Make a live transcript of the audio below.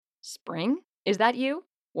Spring? Is that you?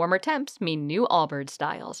 Warmer temps mean new Allbirds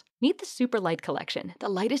styles. Meet the Super Light Collection, the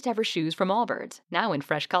lightest ever shoes from Allbirds, now in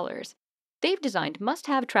fresh colors. They've designed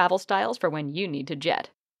must-have travel styles for when you need to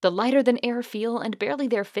jet. The lighter-than-air feel and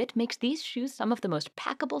barely-there fit makes these shoes some of the most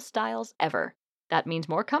packable styles ever. That means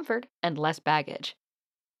more comfort and less baggage.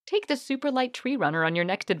 Take the Super Light Tree Runner on your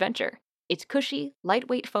next adventure. Its cushy,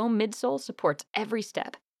 lightweight foam midsole supports every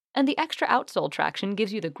step, and the extra outsole traction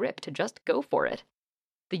gives you the grip to just go for it.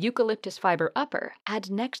 The eucalyptus fiber upper adds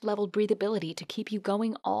next-level breathability to keep you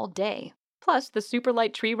going all day. Plus, the Super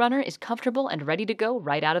Light Tree Runner is comfortable and ready to go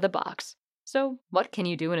right out of the box. So, what can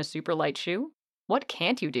you do in a super light shoe? What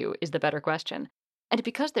can't you do is the better question. And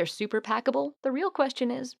because they're super packable, the real question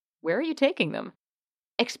is, where are you taking them?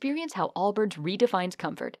 Experience how Allbirds redefines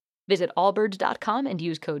comfort. Visit allbirds.com and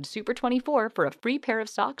use code SUPER24 for a free pair of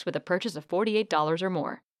socks with a purchase of $48 or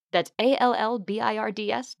more. That's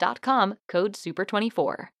ALLBIRDS.com, code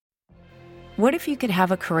SUPER24. What if you could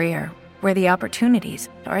have a career where the opportunities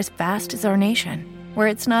are as vast as our nation, where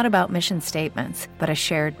it's not about mission statements, but a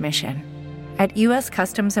shared mission? At U.S.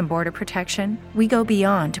 Customs and Border Protection, we go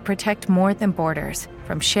beyond to protect more than borders.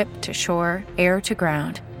 From ship to shore, air to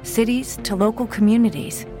ground, cities to local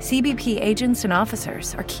communities, CBP agents and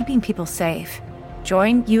officers are keeping people safe.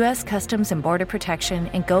 Join U.S. Customs and Border Protection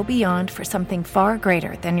and go beyond for something far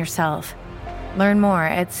greater than yourself. Learn more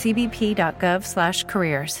at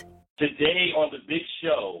cbp.gov/careers. Today on The Big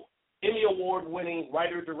Show, Emmy Award-winning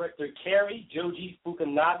writer-director Cary Joji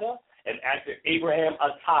Fukunaga and actor Abraham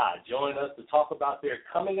Attah join us to talk about their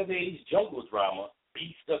coming-of-age jungle drama,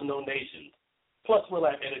 Beast of No Nations. Plus, we'll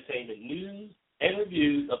have entertainment news and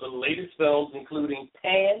reviews of the latest films, including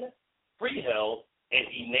Pan, Freeheld, and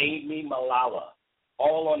He Named Me Malala,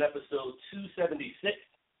 all on episode 276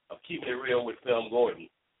 of Keeping It Real with Film Gordon.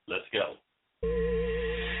 Let's go.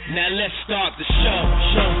 Now let's start the show.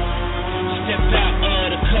 Step out of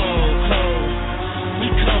the cold. We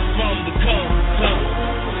come from the cold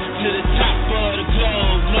to the top of the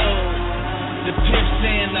globe. The pimps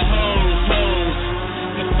and the hoes,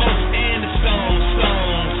 the folks and the stones.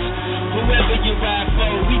 Whoever you ride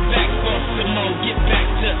for, we back for some more. Get back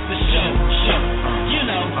to the show. You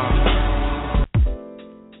know.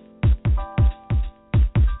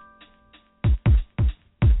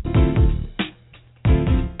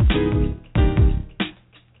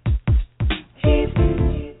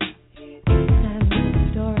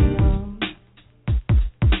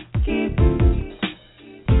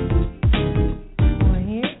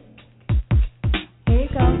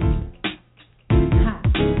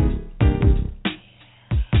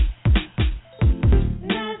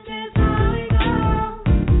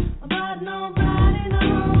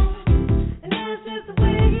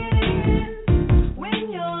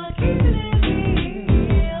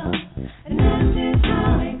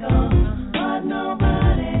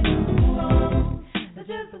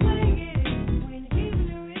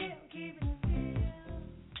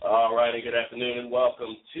 Good afternoon and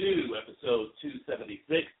welcome to episode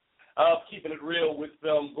 276 of Keeping It Real with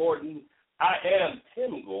Film Gordon. I am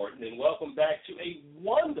Tim Gordon and welcome back to a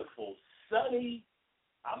wonderful, sunny,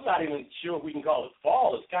 I'm not even sure if we can call it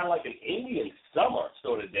fall. It's kind of like an Indian summer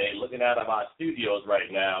sort of day looking out of our studios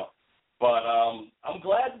right now. But I'm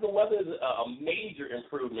glad that the weather is a major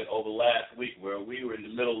improvement over last week where we were in the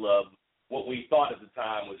middle of what we thought at the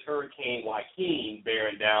time was Hurricane Joaquin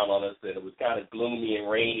bearing down on us, and it was kind of gloomy and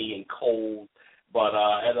rainy and cold. But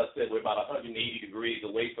as I said, we're about 180 degrees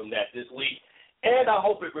away from that this week, and I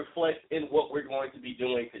hope it reflects in what we're going to be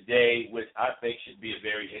doing today, which I think should be a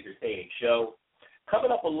very entertaining show.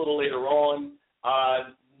 Coming up a little later on,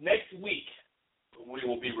 next week, we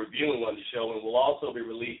will be reviewing on the show, and we'll also be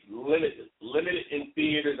released limited in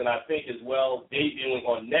theaters, and I think as well debuting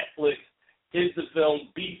on Netflix, is the film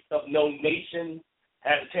Beast of No Nation.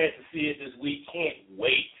 Had a chance to see it this week. Can't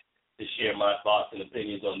wait to share my thoughts and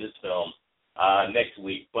opinions on this film next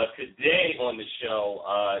week. But today on the show,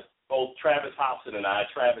 both Travis Hobson and I,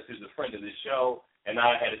 Travis is a friend of the show, and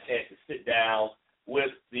I had a chance to sit down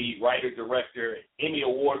with the writer-director, Emmy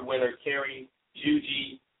Award winner Cary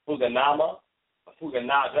Joji Fukunaga,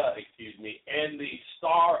 and the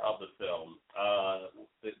star of the film,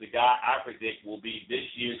 the guy I predict will be this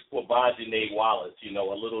year's Quvenzhané Wallis, a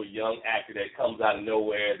little young actor that comes out of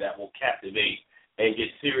nowhere that will captivate and get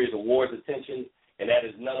serious awards attention, and that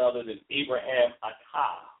is none other than Abraham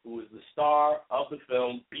Attah, who is the star of the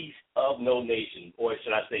film Beast of No Nation, or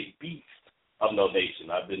should I say Beast of No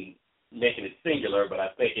Nation. I've been making it singular, but I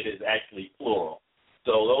think it is actually plural.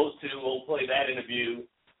 So those two will play that interview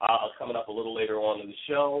coming up a little later on in the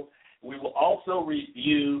show. We will also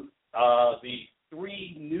review the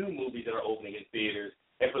 3 new movies that are opening in theaters.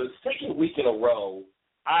 And for the week in a row,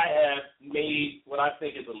 I have made what I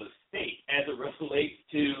think is a mistake as it relates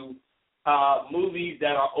to movies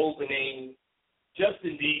that are opening just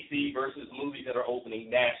in D.C. versus movies that are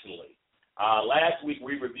opening nationally. Last week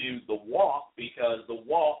we reviewed The Walk because The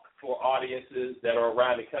Walk, for audiences that are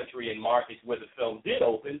around the country in markets where the film did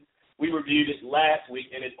open, we reviewed it last week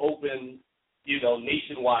and it opened,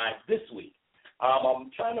 nationwide this week.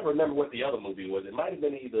 I'm trying to remember what the other movie was. It might have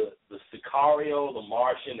been either The Sicario, The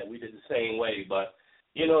Martian, that we did the same way. But,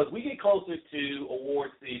 as we get closer to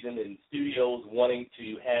award season and studios wanting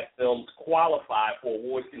to have films qualify for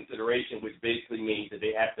awards consideration, which basically means that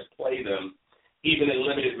they have to play them even in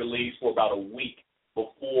limited release for about a week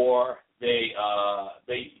before they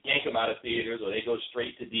yank them out of theaters or they go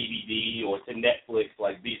straight to DVD or to Netflix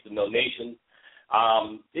like Beast of No Nation.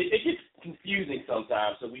 It gets confusing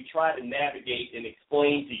sometimes, so we try to navigate and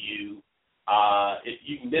explain to you. If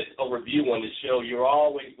you miss a review on the show, you're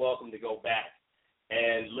always welcome to go back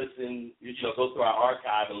and listen, go through our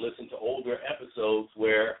archive and listen to older episodes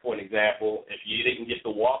where, for an example, if you didn't get the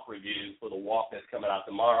Walk review for The Walk that's coming out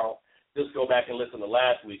tomorrow, just go back and listen to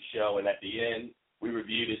last week's show, and at the end, we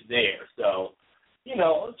reviewed it there. So,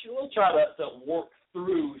 we'll try to work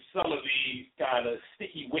through some of these kind of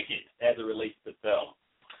sticky wickets as it relates to film.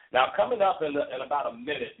 Now, coming up in about a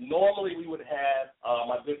minute, normally we would have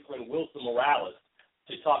my good friend Wilson Morales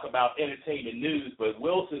to talk about entertainment news, but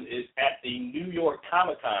Wilson is at the New York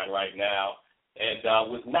Comic-Con right now and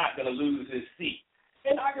was not going to lose his seat.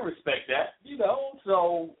 And I can respect that,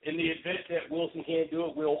 So in the event that Wilson can't do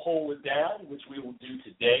it, we'll hold it down, which we will do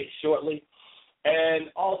today shortly. And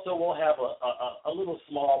also we'll have a little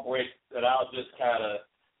small break that I'll just kind of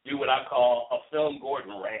do what I call a Film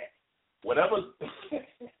Gordon rant. Whatever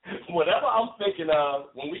I'm thinking of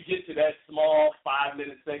when we get to that small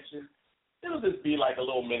 5-minute section, it'll just be like a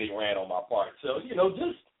little mini rant on my part. So,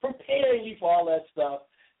 just preparing you for all that stuff.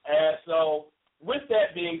 And so with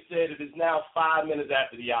that being said, it is now 5 minutes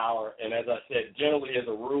after the hour, and as I said, generally as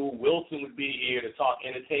a rule, Wilson would be here to talk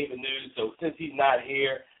entertainment news. So since he's not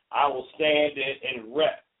here, I will stand in and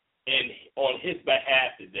rep on his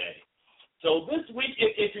behalf today. So this week in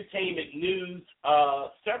entertainment news,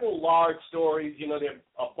 several large stories. There are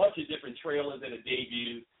a bunch of different trailers that have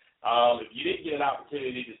debuted. If you didn't get an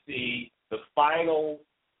opportunity to see the final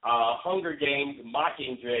Hunger Games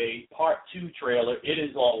Mockingjay Part 2 trailer, it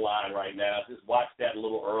is online right now. Just watched that a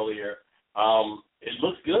little earlier. It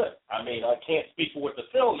looks good. I mean, I can't speak for what the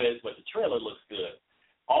film is, but the trailer looks good.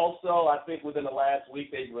 Also, I think within the last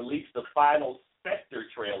week, they released the final Spectre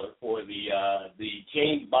trailer for the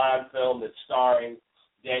James Bond film that's starring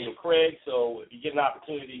Daniel Craig. So if you get an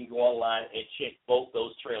opportunity, you can go online and check both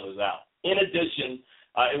those trailers out. In addition,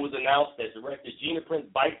 it was announced that director Gina Prince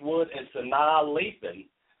Bythewood and Sanaa Lathan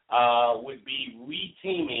would be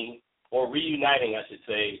reuniting, I should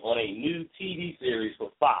say, on a new TV series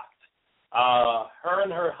for Fox. Her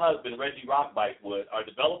and her husband, Reggie Rock Bythewood, are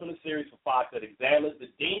developing a series for Fox that examines the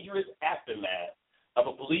dangerous aftermath of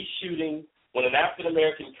a police shooting when an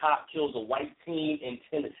African-American cop kills a white teen in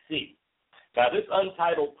Tennessee. Now, this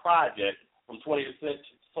untitled project from 20th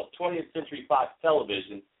Century Fox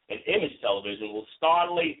Television and Image Television will star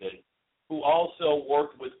Lathan, who also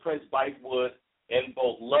worked with Prince Bythewood in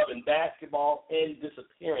both Love and Basketball and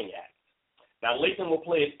Disappearing Act. Now, Lathan will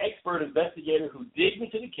play an expert investigator who digs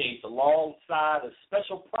into the case alongside a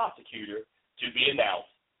special prosecutor to be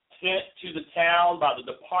announced, sent to the town by the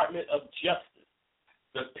Department of Justice.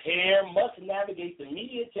 The pair must navigate the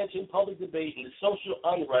media attention, public debate, and the social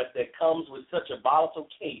unrest that comes with such a volatile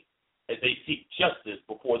case as they seek justice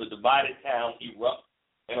before the divided town erupts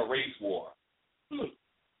in a race war.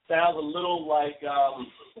 Sounds a little like a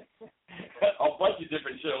bunch of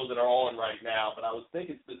different shows that are on right now, but I was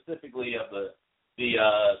thinking specifically of the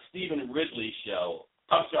Stephen Ridley show.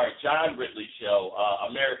 I'm sorry, John Ridley show,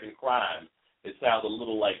 American Crime. It sounds a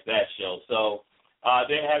little like that show. So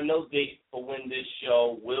they have no date for when this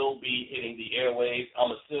show will be hitting the airwaves.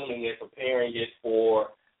 I'm assuming they're preparing it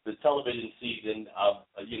for the television season of,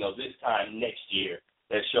 this time next year.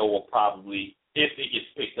 That show will probably, if it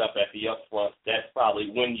gets picked up at the upfront, that's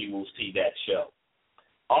probably when you will see that show.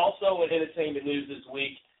 Also in entertainment news this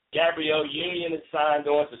week, Gabrielle Union is signed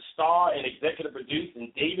on to star and executive produce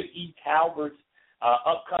in David E. Talbert's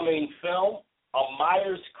upcoming film, A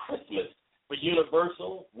Myers Christmas, for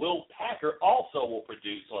Universal. Will Packer also will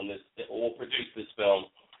produce this film.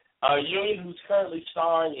 Union, who's currently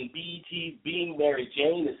starring in BET's Being Mary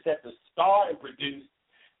Jane, is set to star and produce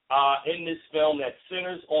in this film that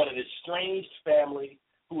centers on an estranged family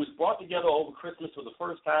who was brought together over Christmas for the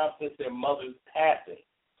first time since their mother's passing.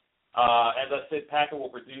 As I said, Packer will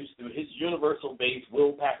produce through his Universal-based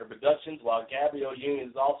Will Packer Productions, while Gabrielle Union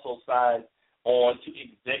is also signed on to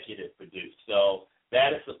executive produce. So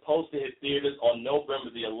that is supposed to hit theaters on November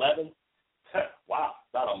the 11th. Wow,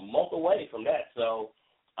 about a month away from that. So,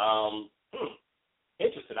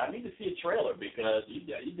 interesting. I need to see a trailer because you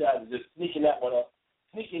guys are just sneaking that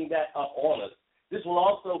up on us. This will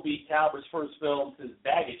also be Talbert's first film since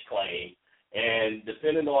Baggage Claim, and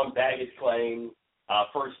depending on Baggage Claim,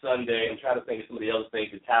 First Sunday, I'm trying to think of some of the other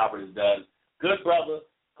things that Talbert has done. Good brother.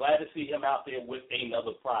 Glad to see him out there with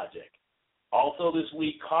another project. Also this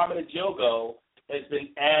week, Carmen Ejogo has been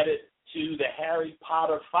added to the Harry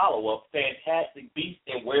Potter follow-up, Fantastic Beasts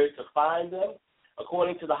and Where to Find Them.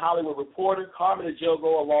 According to The Hollywood Reporter, Carmen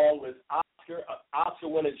Ejogo, along with Oscar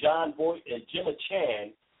winner Jon Voight and Gemma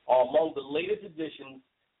Chan, are among the latest additions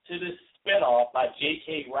to this spinoff by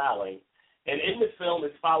J.K. Rowling. And in the film,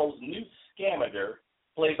 it follows Newt Scamander,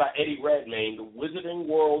 played by Eddie Redmayne, the Wizarding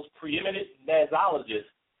World's preeminent nasologist,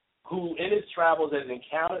 who in his travels has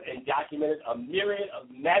encountered and documented a myriad of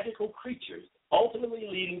magical creatures, ultimately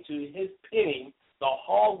leading to his penning the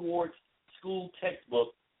Hogwarts school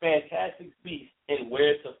textbook, Fantastic Beasts and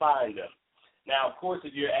Where to Find Them. Now, of course,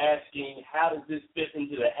 if you're asking how does this fit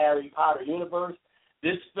into the Harry Potter universe,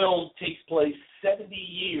 this film takes place 70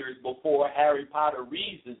 years before Harry Potter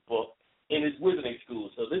reads this book in his wizarding school.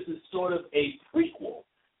 So this is sort of a prequel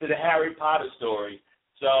to the Harry Potter story.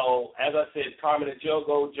 So, as I said, Carmen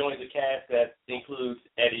Ejogo joins a cast that includes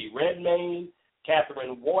Eddie Redmayne,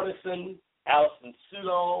 Catherine Waterston, Alison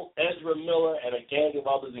Sudol, Ezra Miller, and a gang of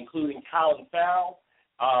others, including Colin Farrell.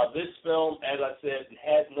 This film, as I said,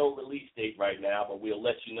 has no release date right now, but we'll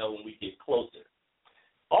let you know when we get closer.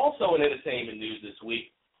 Also in entertainment news this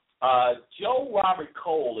week, Joe Robert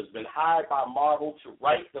Cole has been hired by Marvel to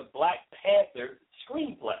write the Black Panther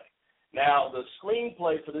screenplay. Now, the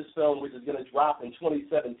screenplay for this film, which is going to drop in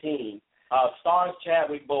 2017, stars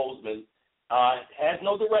Chadwick Boseman, has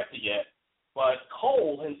no director yet, but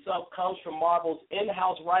Cole himself comes from Marvel's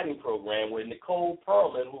in-house writing program, where Nicole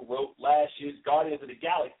Perlman, who wrote last year's Guardians of the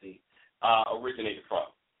Galaxy, originated from.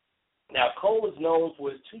 Now, Cole is known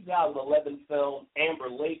for his 2011 film Amber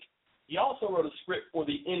Lake. He also wrote a script for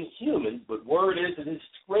The Inhumans, but word is that his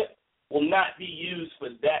script will not be used for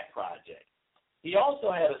that project. He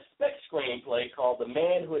also had a spec screenplay called The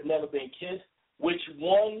Man Who Had Never Been Kissed, which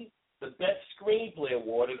won the Best Screenplay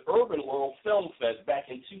Award at Urban World Film Fest back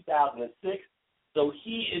in 2006. So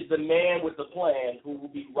he is the man with the plan who will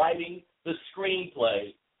be writing the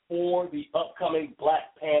screenplay for the upcoming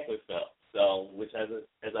Black Panther film, so which, as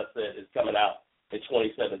I said, is coming out in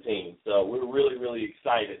 2017. So we're really, really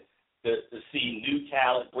excited to see new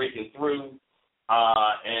talent breaking through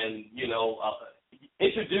and,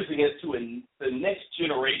 introducing us to the next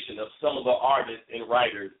generation of some of the artists and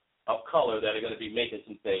writers of color that are going to be making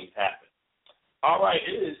some things happen. All right,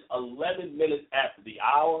 it is 11 minutes after the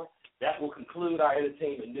hour. That will conclude our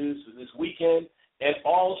entertainment news for this weekend. And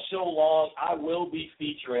all show long, I will be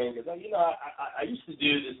featuring, because, I used to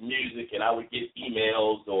do this music, and I would get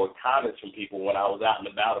emails or comments from people when I was out and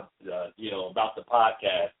about, about the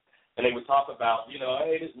podcast. And they would talk about,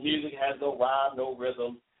 hey, this music has no rhyme, no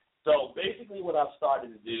rhythm. So basically what I've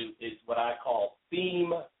started to do is what I call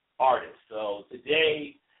theme artists. So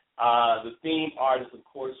today, the theme artist, of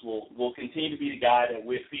course, will continue to be the guy that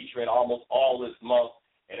we're featuring almost all this month,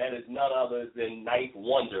 and that is none other than Ninth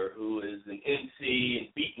Wonder, who is an MC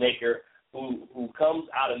and beat maker who comes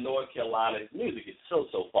out of North Carolina. His music is so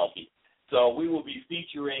funky. So we will be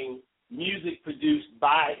featuring music produced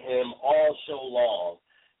by him all show long.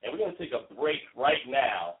 And we're going to take a break right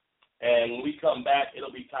now. And when we come back,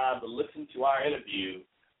 it'll be time to listen to our interview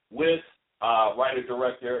with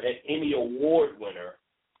writer-director and Emmy Award winner,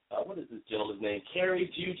 what is this gentleman's name? Cary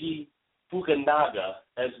Juji Fukunaga,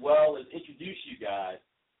 as well as introduce you guys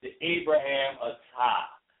to Abraham Attah.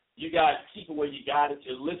 You guys keep it where you got it.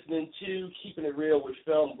 You're listening to Keeping It Real with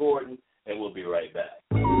Film Gordon, and we'll be right back.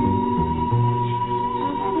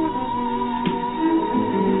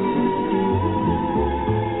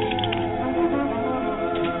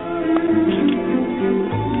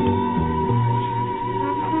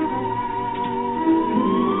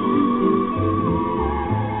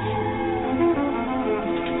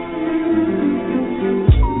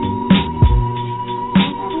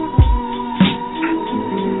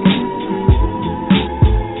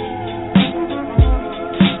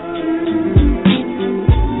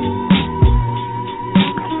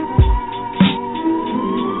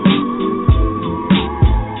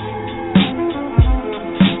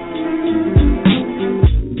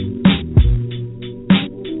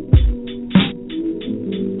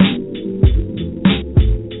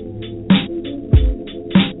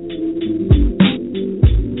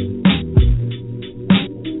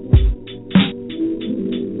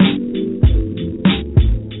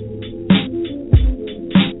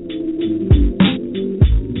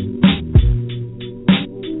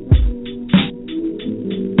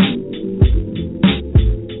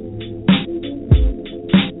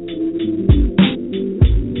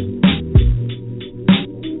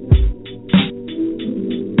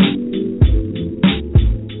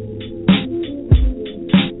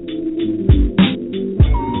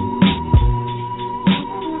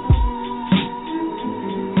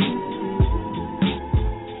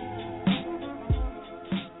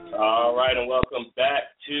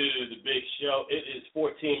 Well, it is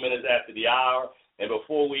 14 minutes after the hour, and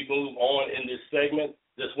before we move on in this segment,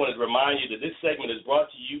 just wanted to remind you that this segment is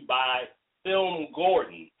brought to you by Film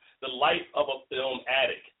Gordon, the life of a film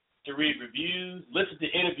addict. To read reviews, listen to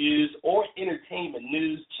interviews, or entertainment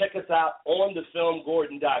news, check us out on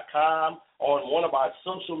thefilmgordon.com, on one of our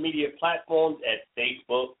social media platforms at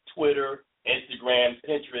Facebook, Twitter, Instagram,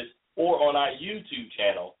 Pinterest, or on our YouTube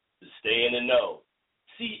channel to stay in the know.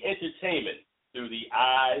 See entertainment through the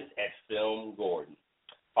eyes at Film Gordon.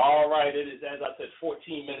 All right, it is, as I said,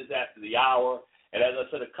 14 minutes after the hour. And as I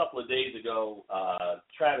said a couple of days ago,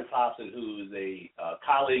 Travis Hobson, who is a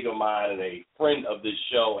colleague of mine and a friend of this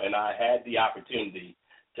show, and I had the opportunity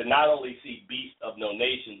to not only see Beast of No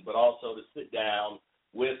Nations, but also to sit down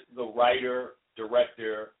with the writer,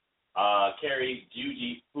 director, Cary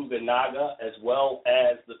Yuji Fukunaga, as well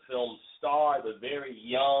as the film star, the very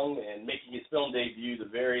young, and making his film debut, the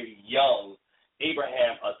very young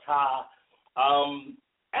Abraham Attah.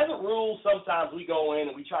 As a rule, sometimes we go in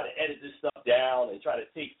and we try to edit this stuff down and try to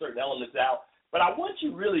take certain elements out. But I want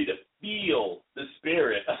you really to feel the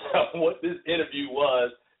spirit of what this interview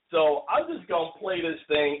was. So I'm just going to play this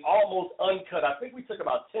thing almost uncut. I think we took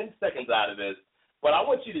about 10 seconds out of this. But I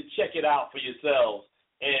want you to check it out for yourselves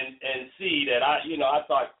and see that I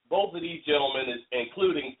thought both of these gentlemen,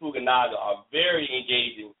 including Fukunaga, are very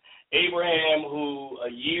engaging. Abraham, who a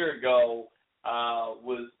year ago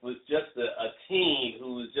was just a teen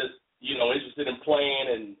who was just, interested in playing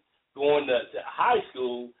and going to high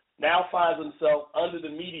school, now finds himself under the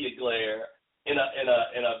media glare in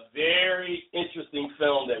a very interesting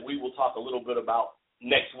film that we will talk a little bit about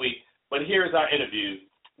next week. But here's our interview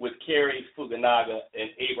with Cary Fukunaga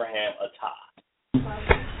and Abraham Attah.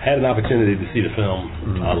 Had an opportunity to see the film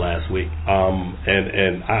last week,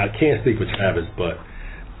 and I can't speak for Travis, but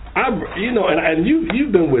and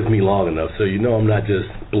you've been with me long enough, so I'm not just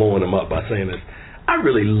blowing him up by saying this. I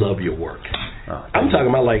really love your work. I'm talking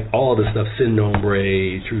about like all the stuff, Sin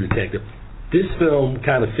Nombre, True Detective. This film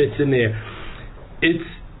kind of fits in there. It's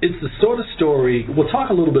the sort of story. We'll talk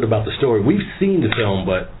a little bit about the story. We've seen the film,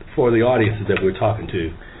 but for the audiences that we're talking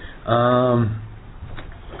to,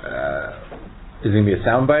 is it going to be a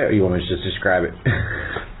soundbite, or you want me to just describe it?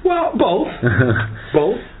 Well, both.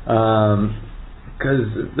 Both. Because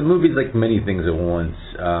the movie's like many things at once.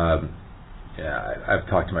 I've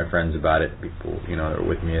talked to my friends about it, people that were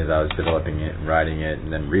with me as I was developing it and writing it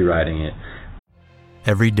and then rewriting it.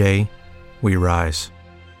 Every day, we rise,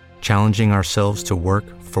 challenging ourselves to work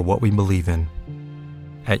for what we believe in.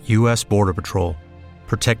 At U.S. Border Patrol,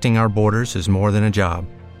 protecting our borders is more than a job.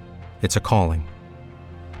 It's a calling.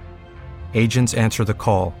 Agents answer the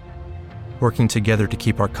call, working together to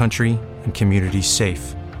keep our country and communities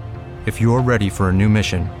safe. If you're ready for a new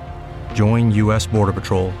mission, join U.S. Border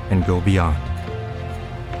Patrol and go beyond.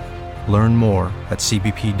 Learn more at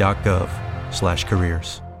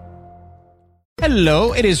cbp.gov/careers.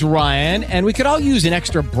 Hello, it is Ryan, and we could all use an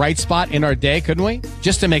extra bright spot in our day, couldn't we?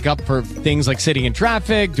 Just to make up for things like sitting in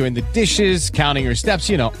traffic, doing the dishes, counting your steps,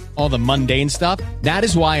 all the mundane stuff. That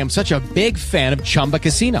is why I'm such a big fan of Chumba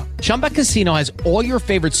Casino. Chumba Casino has all your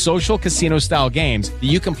favorite social casino-style games that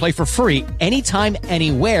you can play for free anytime,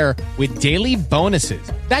 anywhere with daily bonuses.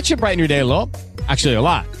 That should brighten your day a little. Actually, a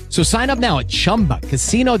lot. So sign up now at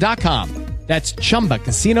ChumbaCasino.com. That's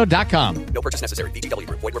ChumbaCasino.com. No purchase necessary. VGW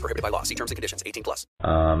Group. Void where prohibited by law. See terms and conditions. 18+.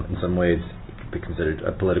 In some ways, it could be considered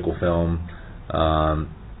a political film.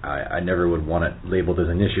 I never would want it labeled as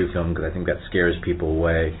an issue film because I think that scares people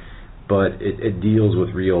away. But it deals with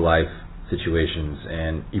real life situations,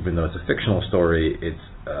 and even though it's a fictional story, it's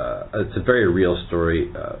a very real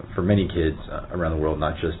story for many kids around the world,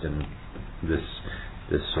 not just in this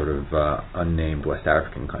sort of unnamed West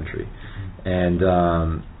African country. And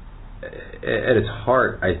at its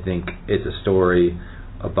heart, I think it's a story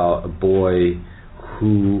about a boy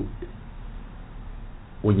who,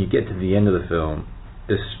 when you get to the end of the film,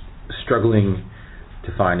 is struggling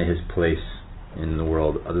to find his place in the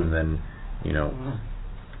world other than,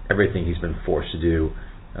 everything he's been forced to do.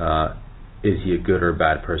 Is he a good or a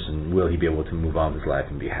bad person? Will he be able to move on with his life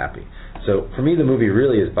and be happy? So for me, the movie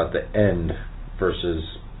really is about the end versus,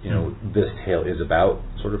 this tale is about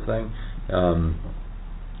sort of thing.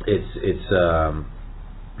 It's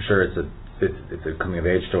sure it's a coming of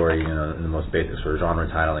age story, in the most basic sort of genre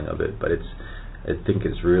titling of it, but I think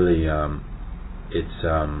it's really I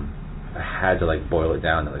had to boil it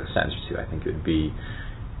down to a sentence or two. I think it would be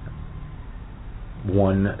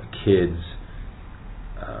one kid's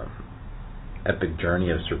epic journey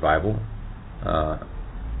of survival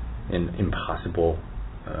in impossible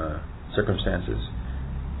circumstances,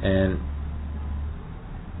 and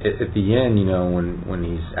at the end, you know, when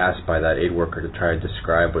he's asked by that aid worker to try to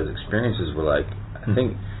describe what his experiences were like, I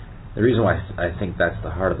think the reason why I think that's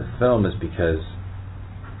the heart of the film is because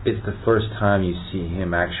it's the first time you see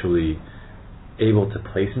him actually able to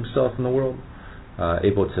place himself in the world,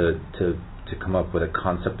 able to come up with a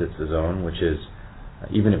concept that's his own, which is,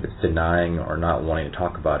 even if it's denying or not wanting to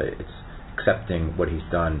talk about it, it's accepting what he's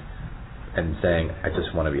done and saying, I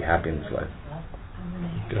just want to be happy in this life.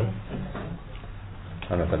 Okay. I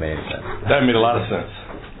don't know if that made any sense. That made a lot of sense.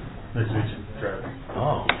 Nice to meet you, Travis.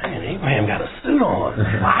 Oh, man, Abraham got a suit on.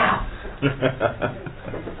 Wow.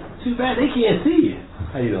 Too bad they can't see you.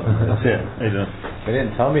 How you doing? That's it. How you doing? They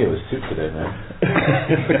didn't tell me it was suit today, man.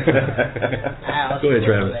 Go ahead,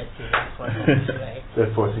 Travis.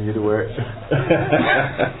 They're forcing you to wear it.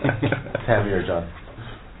 Tammy or John?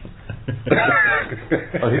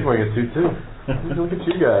 Oh, he's wearing a suit too. Look at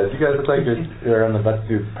you guys. You guys look like you're on the about to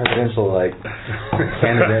do presidential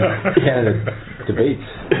candidate debates.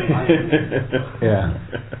 Yeah.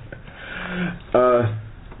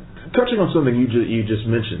 Touching on something you just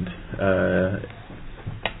mentioned,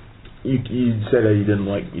 you said that you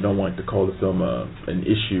don't like to call the film an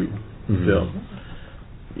issue film.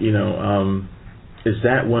 You know, is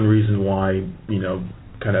that one reason why, you know,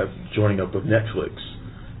 kind of joining up with Netflix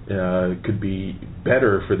could be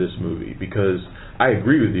better for this movie? Because I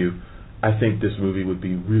agree with you. I think this movie would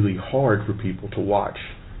be really hard for people to watch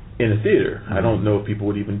in a theater. I don't know if people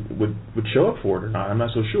would show up for it or not. I'm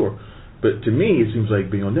not so sure. But to me, it seems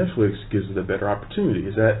like being on Netflix gives it a better opportunity.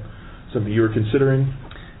 Is that something you were considering?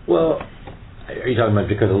 Well, are you talking about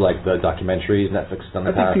because of like the documentaries Netflix done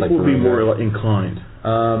the past? I think people would be more inclined.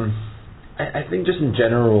 I think just in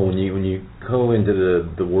general, when you go into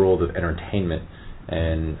the world of entertainment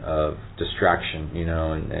and of distraction, you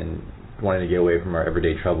know, and wanting to get away from our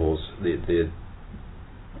everyday troubles, the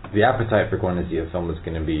appetite for going to see a film is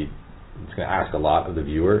going to ask a lot of the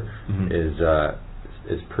viewer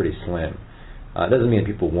is pretty slim. It doesn't mean that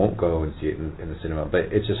people won't go and see it in the cinema, but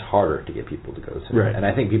it's just harder to get people to go to the cinema. Right. And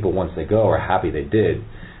I think people, once they go, are happy they did.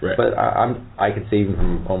 Right. But I can say even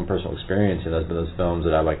from own personal experience, there's been those films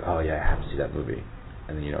that I'm like, oh yeah, I have to see that movie,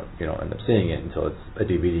 and then you don't end up seeing it until it's a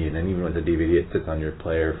DVD, and then even with the DVD, it sits on your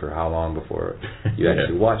player for how long before you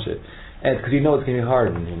actually watch it. And it's because you know it's going to be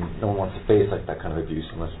hard, and no one wants to face like that kind of abuse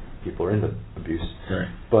unless people are into abuse. Right.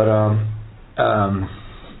 But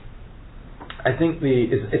I think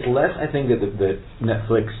it's less. I think that the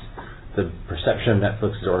Netflix, the perception of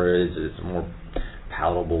Netflix is a more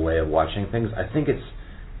palatable way of watching things. I think it's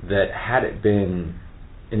that had it been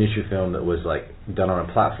an issue film that was like done on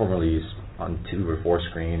a platform release on 2 or 4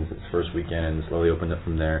 screens its first weekend and slowly opened up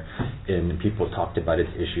from there, and people talked about its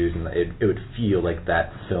issues, and it would feel like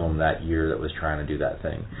that film that year that was trying to do that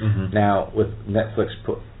thing. Now with Netflix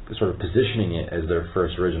sort of positioning it as their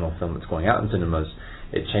first original film that's going out in cinemas,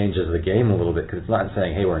 it changes the game a little bit, because it's not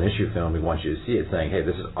saying, hey, we're an issue film, we want you to see it. It's saying, hey,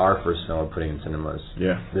 this is our first film we're putting in cinemas.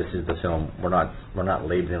 Yeah. This is the film. We're not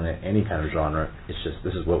labeling it any kind of genre. It's just,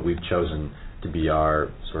 this is what we've chosen to be our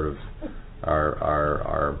sort of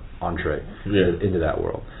our entree into that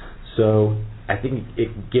world. So I think it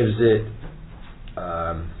gives it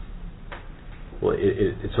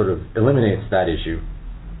it sort of eliminates that issue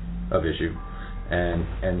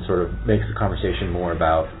and sort of makes the conversation more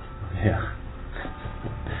about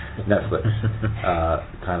Netflix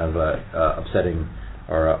kind of upsetting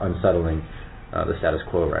or unsettling the status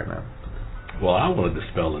quo right now. Well, I want to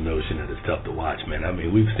dispel the notion that it's tough to watch, man. I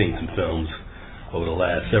mean, we've seen some films over the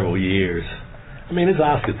last several years. I mean, it's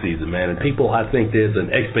Oscar season, man, and people, I think there's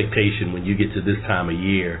an expectation when you get to this time of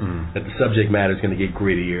year that the subject matter is going to get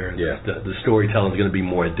grittier, the storytelling is going to be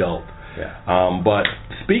more adult. But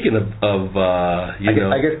speaking of I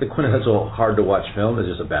guess the quintessential hard to watch film is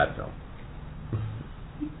just a bad film.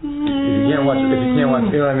 If you can't watch,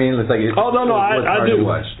 you know what I mean? It's like I do.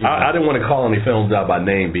 I didn't want to call any films out by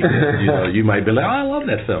name because you might be like, I love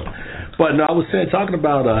that film. But no, I was talking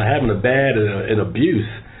about having a bad and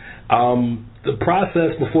abuse. The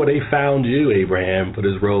process before they found you, Abraham, for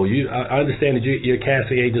this role. I understand that your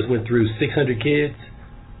casting agents went through 600 kids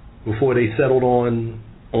before they settled on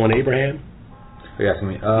Abraham. Are you asking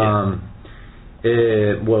me?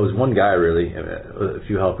 It was one guy really, a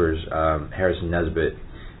few helpers, Harrison Nesbitt,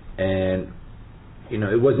 and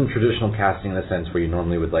it wasn't traditional casting in the sense where you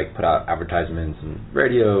normally would like put out advertisements and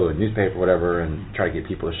radio and newspaper, whatever, and try to get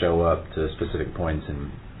people to show up to specific points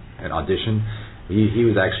and audition. He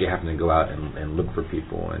was actually having to go out and look for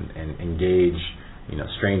people and engage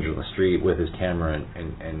strangers on the street with his camera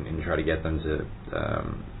and try to get them to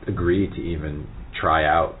agree to even try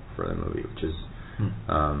out for the movie, which is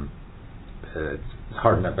it's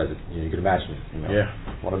hard enough as you can imagine. Yeah.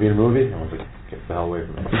 Want to be in a movie? I was like, get the hell away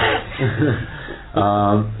from me.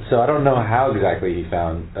 So I don't know how exactly he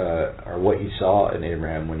found or what he saw in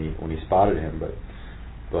Abraham when he spotted him, but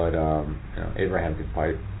Abraham could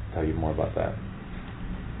probably tell you more about that.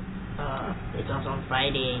 It was on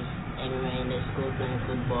Friday, and we were in the school playing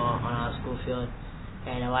football on our school field,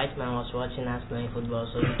 and a white man was watching us playing football,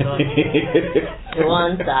 so he thought he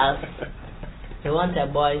wants a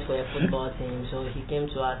boys for a football team, so he came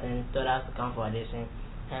to us and told us to come for audition,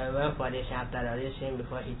 and we went for audition. After the audition,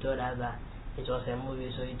 before he told us that it was a movie,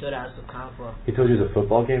 so he told us to come for. He told you it was a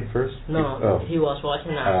football game first? No, he was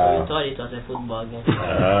watching us, so he thought it was a football game.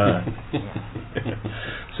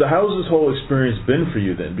 So how's this whole experience been for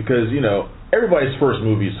you then? Because, everybody's first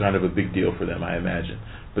movie is kind of a big deal for them, I imagine.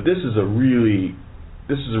 But this is a really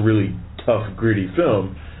tough, gritty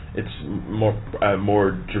film. It's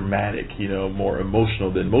more dramatic, more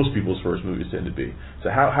emotional than most people's first movies tend to be. So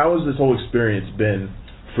how has this whole experience been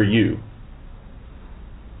for you?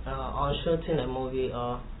 On shooting a movie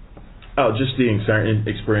or? Oh, just the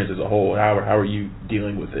experience as a whole. How are you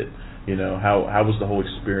dealing with it? How was the whole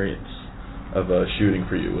experience of shooting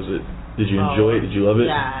for you? Did you enjoy it? Did you love it?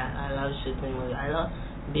 Yeah, I love shooting movies. I love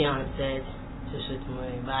being on set to shoot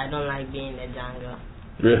movies, but I don't like being in the jungle.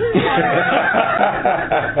 Really?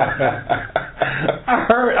 I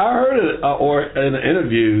heard in an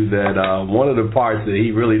interview that one of the parts that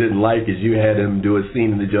he really didn't like is you had him do a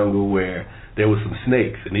scene in the jungle where there was some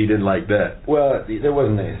snakes, and he didn't like that. Well, there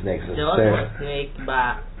wasn't any snakes. There was one snake,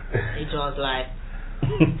 but it was like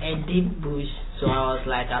a deep bush, so I was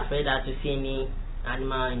like afraid that to see any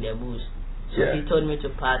animal in the bush. So he told me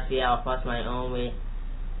to pass here, I'll pass my own way.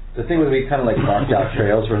 The thing was, we kind of like marked out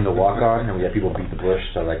trails for him to walk on, and we had people beat the bush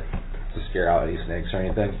to scare out any snakes or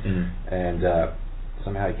anything. And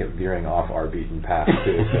somehow he kept veering off our beaten path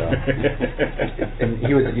too. So. And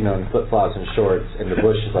he was, in flip-flops and shorts, and the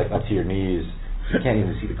bush is like up to your knees. You can't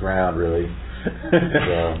even see the ground really.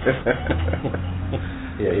 So,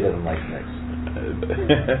 yeah, he doesn't like snakes.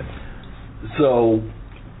 So,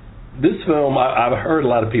 this film, I've heard a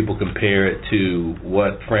lot of people compare it to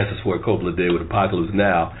what Francis Ford Coppola did with Apocalypse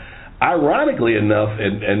Now. Ironically enough,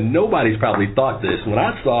 and nobody's probably thought this, when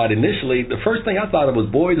I saw it initially, the first thing I thought of was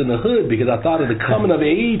Boys in the Hood, because I thought of the coming of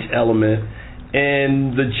age element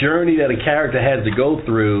and the journey that a character has to go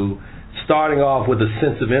through, starting off with a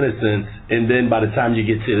sense of innocence, and then by the time you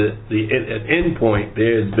get to the end point,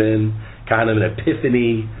 there's been kind of an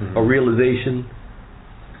epiphany, a realization.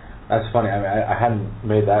 That's funny. I mean, I hadn't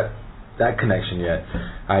made that connection yet.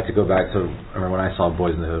 I had to go back to, I remember when I saw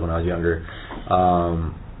Boys in the Hood when I was younger,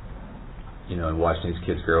 and watching these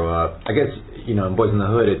kids grow up. I guess, in Boys in the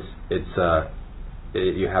Hood,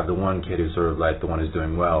 you have the one kid who's sort of like the one who's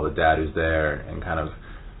doing well, the dad who's there and kind of,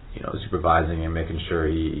 supervising and making sure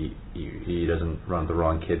he doesn't run with the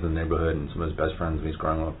wrong kids in the neighborhood, and some of his best friends when he's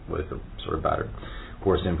growing up with sort of bad or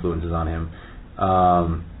worse influences on him.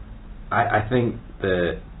 I think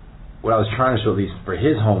that what I was trying to show, at least for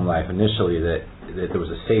his home life initially, that there was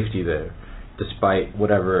a safety there. Despite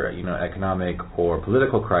whatever economic or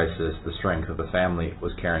political crisis, the strength of the family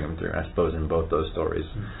was carrying him through. And I suppose in both those stories,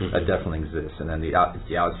 that definitely exists. And then it's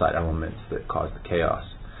the outside elements that cause the chaos.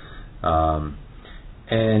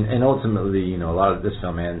 And ultimately, a lot of this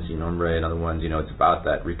film ends, Hombre and other ones, it's about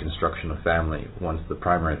that reconstruction of family once the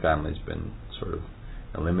primary family's been sort of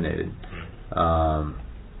eliminated.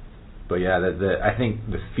 But yeah, I think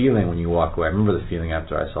the feeling when you walk away, I remember the feeling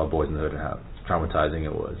after I saw Boys in the Hood and how traumatizing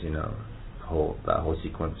it was, that whole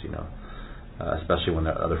sequence, especially when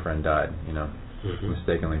that other friend died,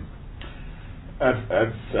 mistakenly.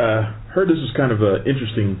 I've heard this was kind of an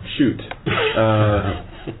interesting shoot.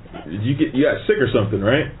 You got sick or something,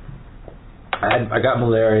 right? I got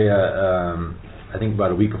malaria, I think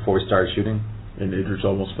about a week before we started shooting. And Idris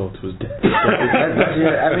almost fell to his death.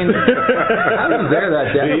 Yeah, I mean, I was there that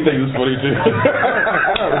day. He was funny too.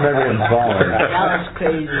 I don't remember him falling. That was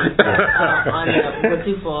crazy. On the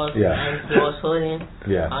Booty Falls, and he was holding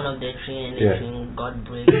one of the tree, and the tree got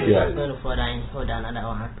break. So he was going to fall down and hold another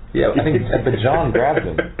one. Yeah, I think, but John grabbed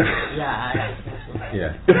him. Yeah, I think so.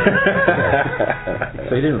 Yeah.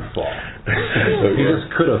 So he didn't fall. He just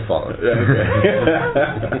could have fallen.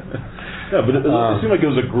 Yeah, but it seemed like it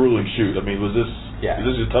was a grueling shoot. I mean, was this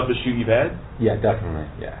the toughest shoot you've had? Yeah, definitely.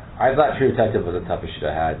 Yeah, I thought True Detective was the toughest shoot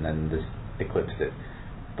I had, and then this eclipsed it.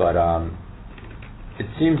 But it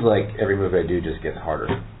seems like every movie I do just gets harder,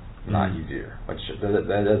 not easier. Which that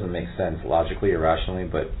doesn't make sense logically or rationally,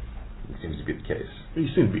 but it seems to be the case. You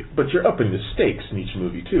seem to be, but you're upping the stakes in each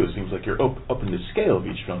movie too. It seems like you're upping the scale of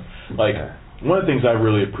each film. Like One of the things I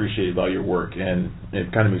really appreciate about your work, and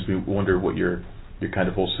it kind of makes me wonder what your kind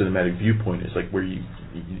of whole cinematic viewpoint is, like where you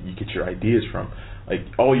get your ideas from. Like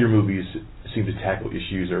all your movies seem to tackle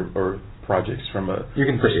issues or projects from a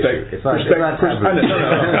perspective. From a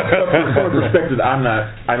perspective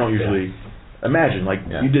I don't usually imagine. Like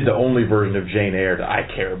you did the only version of Jane Eyre that I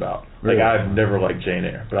care about. Like I've never liked Jane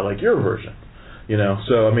Eyre, but I like your version. You know,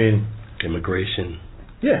 so I mean, immigration.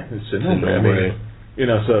 Yeah, it's so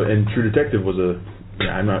and True Detective was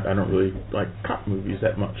I don't really like cop movies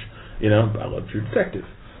that much. You know, but I love True Detective.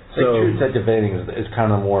 So True Detective is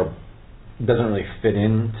kind of more doesn't really fit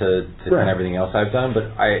into kind of everything else I've done, but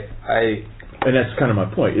I and that's kind of my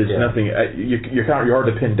point. Is nothing you're hard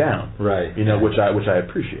to pin down, right? You know, which I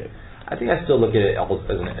appreciate. I think I still look at it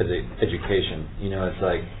as an education. You know, it's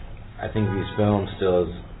like I think these films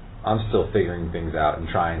I'm still figuring things out and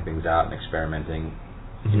trying things out and experimenting,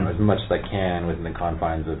 you know, as much as I can within the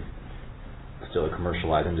confines of still a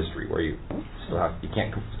commercialized industry where you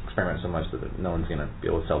can't experiment so much that no one's going to be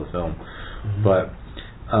able to sell the film. But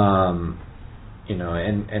you know,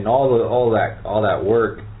 and all that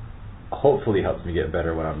work hopefully helps me get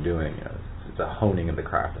better at what I'm doing. You know, it's a honing of the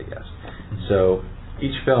craft, I guess. So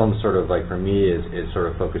each film sort of like for me is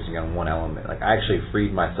sort of focusing on one element. Like I actually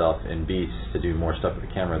freed myself in Beasts to do more stuff with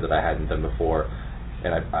the camera that I hadn't done before,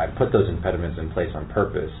 and I put those impediments in place on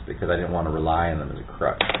purpose because I didn't want to rely on them as a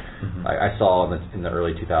crutch. I saw in the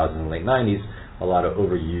early 2000s and late 90s a lot of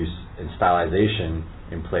overuse and stylization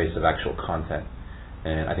in place of actual content,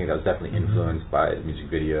 and I think that was definitely influenced by the music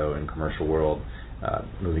video and commercial world,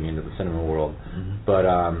 moving into the cinema world. But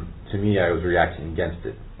to me, I was reacting against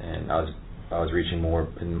it, and I was reaching more,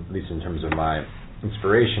 at least in terms of my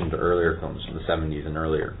inspiration, to earlier films from the 70s and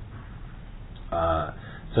earlier.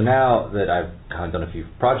 So now that I've kind of done a few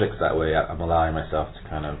projects that way, I'm allowing myself to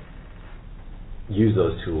kind of use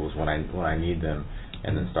those tools when I need them,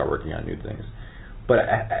 and then start working on new things. But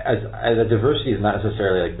as a diversity is not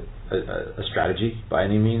necessarily like a strategy by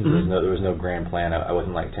any means. There was no grand plan. I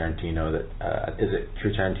wasn't like Tarantino. That is it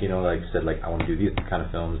true? Tarantino like said like I want to do these kind of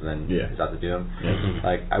films, and then he's out to do them.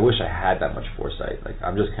 Like I wish I had that much foresight. Like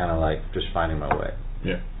I'm just kind of like just finding my way.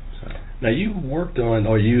 So. Now you worked on,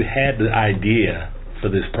 or you had the idea for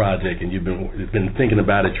this project, and you've been thinking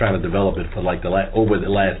about it, trying to develop it for like over the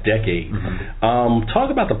last decade. Talk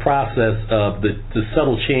about the process of the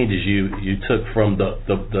subtle changes you took from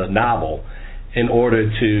the novel in order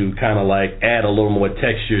to kind of like add a little more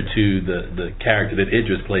texture to the character that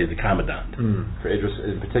Idris plays, the Commandant. For Idris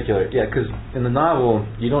in particular, because in the novel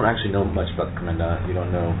you don't actually know much about the Commandant. You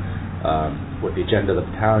don't know what the agenda of the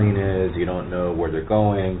battalion is. You don't know where they're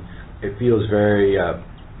going. It feels very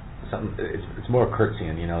it's more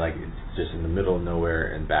Kurtzian, you know, like it's just in the middle of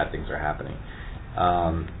nowhere and bad things are happening,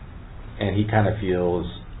 and he kind of feels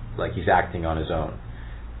like he's acting on his own.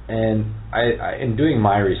 And I in doing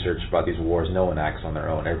my research about these wars, no one acts on their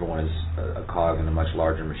own. Everyone is a cog in a much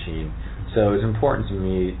larger machine. So it's important to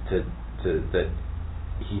me to that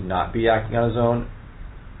he not be acting on his own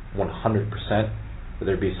 100%, but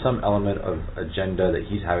there be some element of agenda that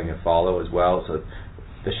he's having to follow as well, so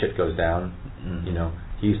the shit goes down. You know,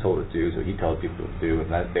 he's told what to do, so he tells people what to do,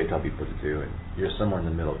 and that they tell people what to do, and you're somewhere in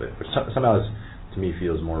the middle of it, which somehow to me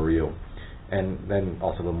feels more real, and then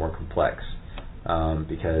also a little more complex,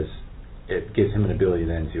 because it gives him an ability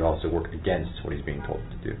then to also work against what he's being told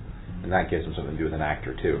to do, and that gives him something to do with an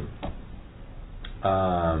actor too.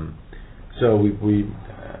 So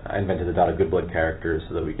I invented the Dot of Good Blood character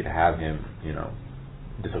so that we could have him, you know,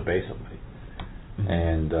 disobey somebody.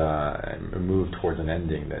 And move towards an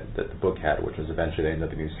ending that the book had, which was eventually they end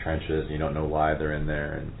up in these trenches, and you don't know why they're in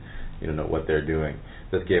there, and you don't know what they're doing.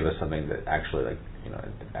 This gave us something that actually, like, you know,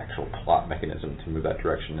 an actual plot mechanism to move that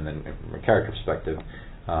direction. And then from a character perspective,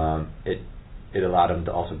 it allowed him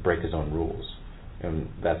to also break his own rules, and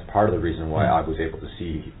that's part of the reason why I was able to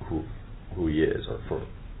see who he is, or for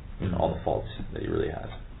all the faults that he really has.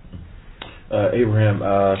 Abraham,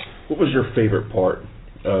 what was your favorite part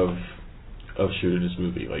of shooting this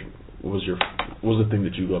movie? Like, what was the thing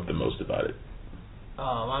that you loved the most about it?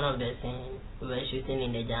 One of the scenes, we were shooting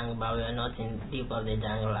in the jungle, but we were not in deep of the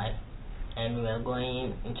jungle, right? And we were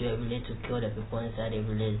going into a village to kill the people inside the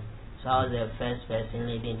village. So I was the first person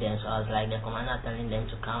leading them, so I was like the commander telling them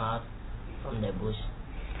to come out from the bush.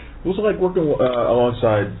 What was it like working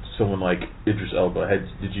alongside someone like Idris Elba?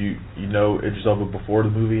 Did you know Idris Elba before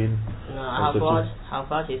the movie? No, I've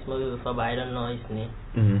watched his movie before, but I don't know his name.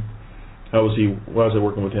 How was he? Why was it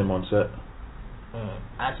working with him on set?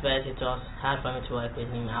 At first, it was hard for me to work with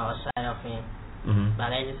him. I was shy of him.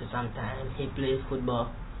 But I just sometimes he plays football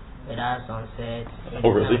with us on set.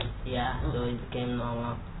 Oh, really? Yeah, so it became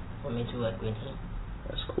normal. for me to work with him.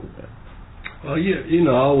 That's cool, man. Well, you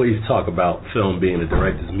know, I always talk about film being a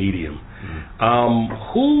director's medium.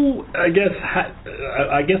 I guess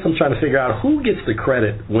I'm trying to figure out who gets the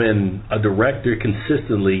credit when a director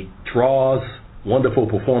consistently draws wonderful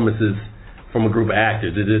performances from a group of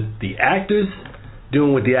actors. Is it the actors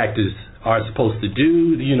doing what the actors are supposed to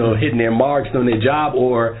do, you know, hitting their marks, doing their job,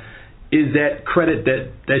 or is that credit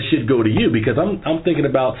that should go to you? Because I'm thinking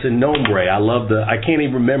about Sin Nombre. I can't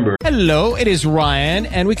even remember. Hello, it is Ryan,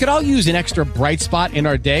 and we could all use an extra bright spot in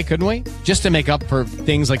our day, couldn't we? Just to make up for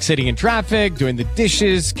things like sitting in traffic, doing the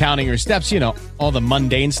dishes, counting your steps, you know, all the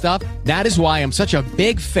mundane stuff. That is why I'm such a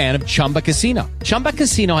big fan of Chumba Casino. Chumba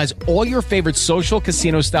Casino has all your favorite social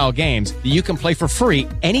casino-style games that you can play for free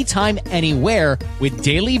anytime, anywhere with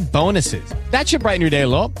daily bonuses. That should brighten your day a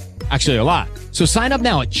little. Actually, a lot. So sign up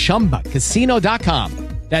now at ChumbaCasino.com.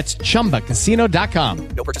 That's ChumbaCasino.com.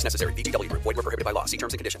 No purchase necessary. VGW Group. Void where prohibited by law. See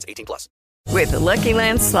terms and conditions. 18+. With the Lucky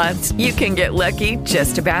Land Slots, you can get lucky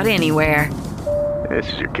just about anywhere.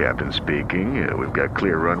 This is your captain speaking. We've got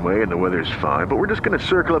clear runway and the weather's fine, but we're just going to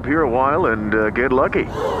circle up here a while and get lucky.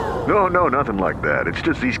 No, nothing like that. It's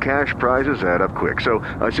just these cash prizes add up quick. So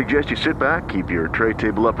I suggest you sit back, keep your tray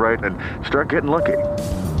table upright, and start getting lucky.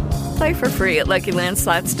 Play for free at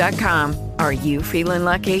LuckyLandSlots.com. Are you feeling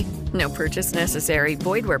lucky? No purchase necessary.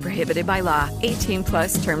 Void where prohibited by law.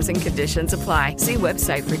 18+ terms and conditions apply. See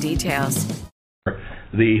website for details.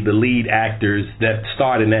 The lead actors that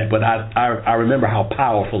starred in that, but I remember how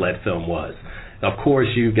powerful that film was. Of course,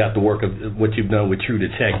 you got the work of what you've done with True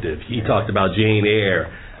Detective. He talked about Jane Eyre.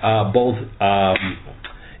 Both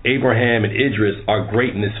Abraham and Idris are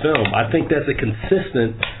great in this film. I think that's a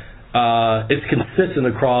consistent. It's consistent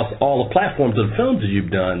across all the platforms of the films that you've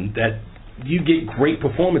done, that you get great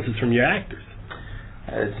performances from your actors.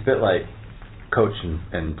 It's a bit like coach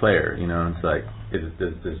and player, you know. It's like,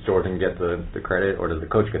 does Jordan get the credit, or does the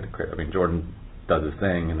coach get the credit? I mean, Jordan does his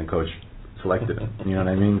thing, and the coach selected him. You know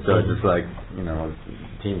what I mean? So it's just like, you know, the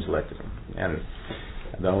team selected him and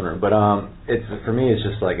the owner. But it's, for me, it's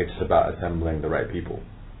just like, it's just about assembling the right people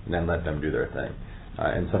and then let them do their thing.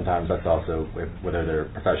 And sometimes that's also, whether they're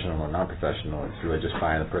professional or non-professional, it's really just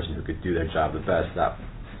finding the person who could do their job the best,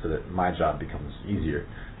 so that my job becomes easier.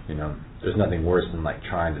 You know, there's nothing worse than like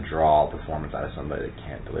trying to draw a performance out of somebody that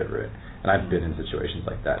can't deliver it. And I've been in situations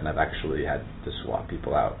like that, and I've actually had to swap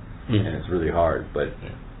people out, and it's really hard. But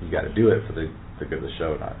you got to do it for the good of the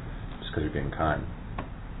show, not just because you're being kind.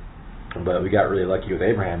 But we got really lucky with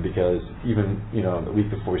Abraham, because even, you know, the week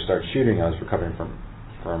before we started shooting, I was recovering from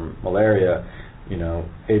malaria. You know,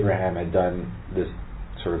 Abraham had done this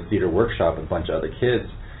sort of theater workshop with a bunch of other kids,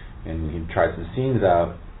 and he tried some scenes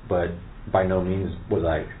out, but by no means was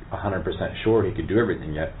I 100% sure he could do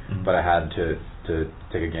everything yet. But I had to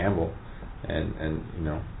take a gamble and you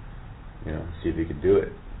know see if he could do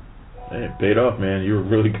it. Hey, it paid off, man. You were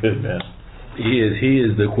really good, man. He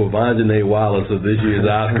is the Quvenzhané Wallace of this year's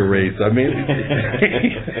Oscar race. I mean, you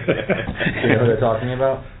know who they're talking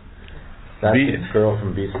about? That's the girl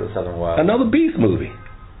from Beast of the Southern Wild. Another Beast movie.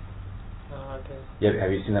 Oh, okay. Yeah,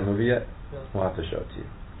 have you seen that movie yet? No. We'll have to show it to you.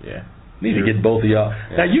 Yeah. Need to get both of y'all.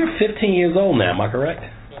 Yeah. Now, you're 15 years old now, am I correct?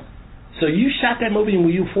 Yeah. So you shot that movie when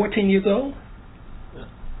you were 14 years old?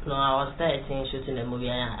 No, I was 13 shooting the movie,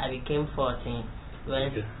 and I became 14. We were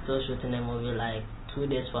still shooting the movie, like 2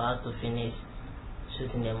 days for us to finish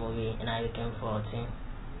shooting the movie, and I became 14.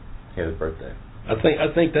 His birthday. I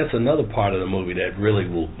think that's another part of the movie that really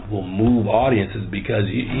will move audiences, because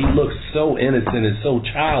he looks so innocent and so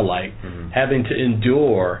childlike, having to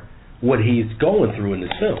endure what he's going through in this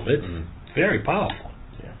film. It's very powerful.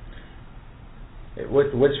 Yeah.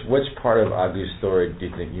 Which part of Agu's story do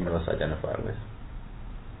you think you most identify with?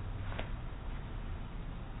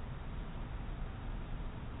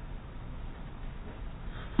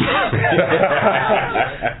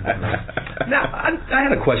 Now, I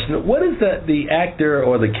had a question. What is the actor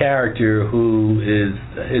or the character who is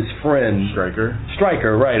his friend?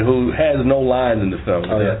 Stryker, right, who has no lines in the film.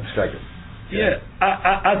 Oh, yeah, Stryker. Yeah,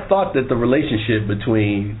 I thought that the relationship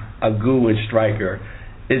between Agu and Stryker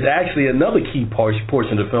is actually another key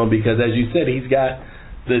portion of the film, because, as you said, he's got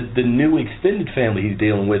the new extended family he's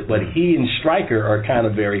dealing with, but he and Stryker are kind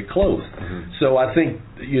of very close. So I think,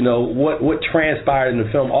 you know, what transpired in the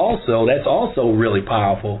film also, that's also really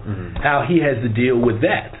powerful, how he has to deal with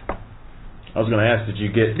that. I was going to ask, did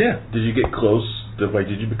you get close?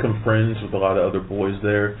 Did you become friends with a lot of other boys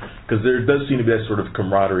there? Because there does seem to be that sort of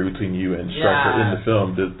camaraderie between you and Stryker in the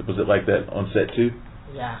film. Was it like that on set too?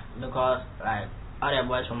 Yeah, because like other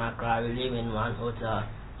boys from Accra, we live in one hotel.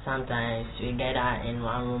 Sometimes we gather in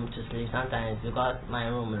one room to sleep. Sometimes, because my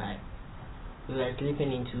room, like, we were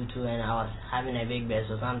sleeping in 2-2, and I was having a big bed,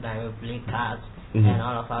 so sometimes we play cards, Mm-hmm. and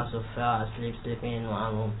all of us will fell asleep sleeping in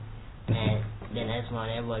one room, and the next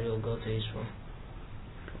morning everybody will go to his room.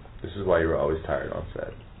 This is why you were always tired on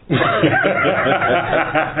set.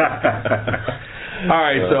 All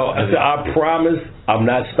right, so I promise I'm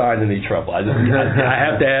not starting any trouble. I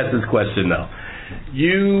have to ask this question though.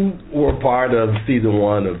 You were part of season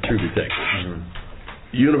 1 of True Detective. Mm-hmm.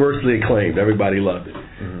 Universally acclaimed. Everybody loved it.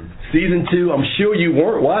 Mm-hmm. Season 2, I'm sure you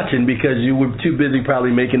weren't watching because you were too busy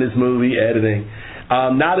probably making this movie, editing.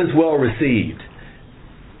 Not as well received.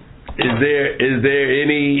 Is there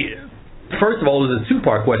any? First of all, there's a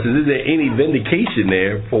 2-part question. Is there any vindication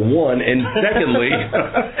there, for one, and secondly,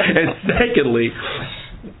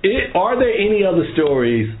 are there any other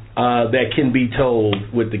stories that can be told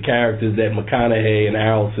with the characters that McConaughey and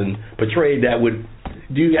Harrelson portrayed that would?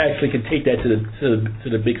 Do you actually could take that to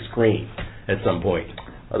the big screen at some point?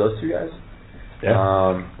 Are those 2 guys?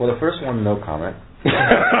 Yeah. Well, the first one, no comment.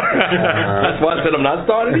 That's why I said I'm not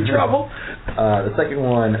starting any trouble. The second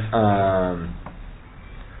one,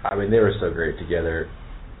 I mean, they were so great together.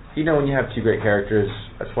 You know, when you have 2 great characters,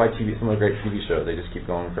 that's why some of the great TV shows, they just keep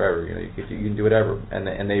going forever. You know, you can do whatever,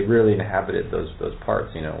 and they really inhabited those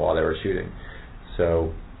parts, you know, while they were shooting.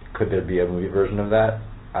 So, could there be a movie version of that?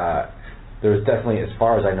 There's definitely, as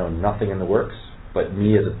far as I know, nothing in the works. But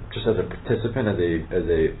me, as a participant, as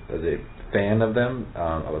a fan of them,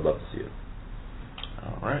 I would love to see it.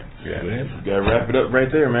 All right. Yeah, man. We got to wrap it up right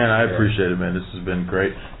there, man. I appreciate it, man. This has been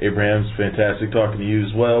great. Abraham, it's fantastic talking to you as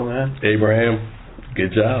well, man. Abraham, good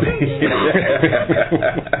job.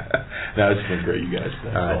 No, it's been great, you guys.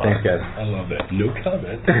 All right, thanks, guys. I love that. No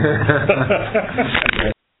comment.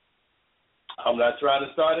 I'm not trying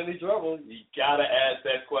to start any trouble. You got to ask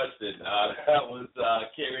that question. That was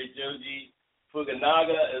Cary Joji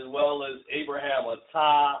Fukunaga as well as Abraham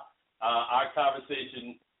Attah. Our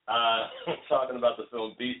conversation talking about the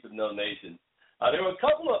film Beast of No Nation. There were a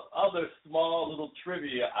couple of other small little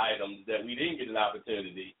trivia items that we didn't get an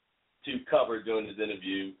opportunity to cover during this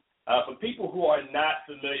interview. For people who are not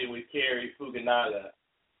familiar with Cary Fukunaga,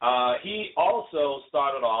 he also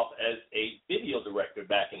started off as a video director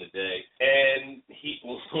back in the day, and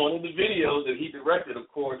one of the videos that he directed, of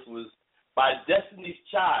course, was by Destiny's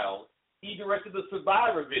Child. He directed the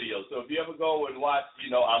Survivor video, so if you ever go and watch,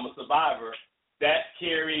 I'm a Survivor, that's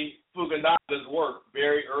Cary Fukunaga's work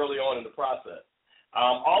very early on in the process.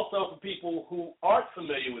 Also, for people who aren't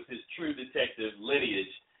familiar with his True Detective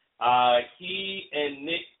lineage, he and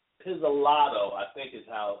Nick Pizzolatto, I think is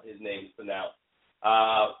how his name is pronounced,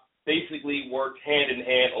 basically worked hand in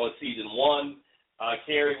hand on season 1.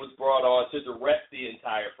 Cary was brought on to direct the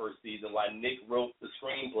entire first season while Nick wrote the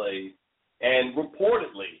screenplays. And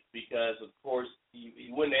reportedly, because of course he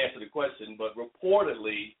wouldn't answer the question, but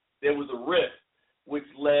reportedly there was a rift which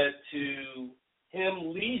led to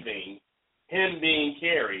him leaving, him being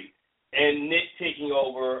Cary, and Nick taking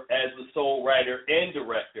over as the sole writer and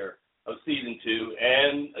director of season 2.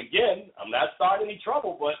 And again, I'm not starting any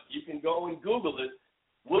trouble, but you can go and Google it.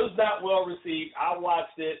 Was not well received. I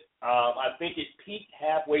watched it. I think it peaked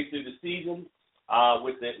halfway through the season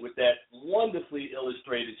with that wonderfully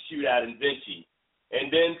illustrated shootout in Vinci.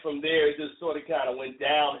 And then from there, it just sort of kind of went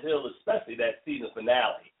downhill, especially that season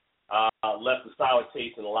finale. Left a sour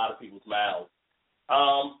taste in a lot of people's mouths.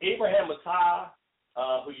 Abraham Attah,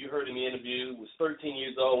 who you heard in the interview, was 13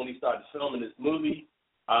 years old when he started filming this movie.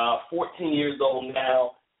 14 years old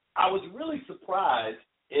now. I was really surprised.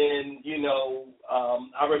 And,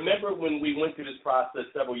 I remember when we went through this process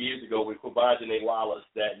several years ago with Quvenzhané Wallis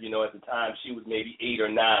that, at the time she was maybe 8 or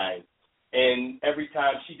 9. And every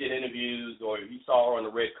time she did interviews or you saw her on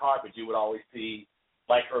the red carpet, you would always see,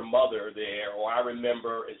 like, her mother there. Or I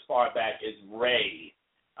remember as far back as Ray.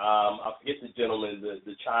 I forget the gentleman,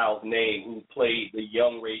 the child's name, who played the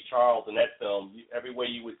young Ray Charles in that film. Everywhere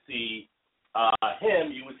you would see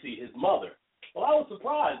him, you would see his mother. Well, I was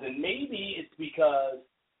surprised, and maybe it's because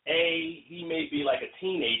he may be like a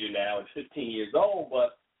teenager now at 15 years old,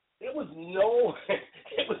 but there was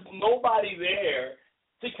nobody there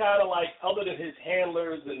to kind of like, other than his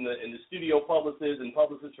handlers and the studio publicists and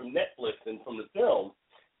publicists from Netflix and from the film,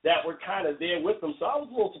 that were kind of there with him. So I was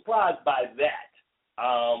a little surprised by that.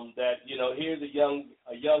 Here's a young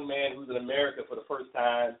man who's in America for the first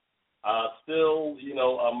time, still,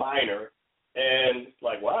 a minor, and it's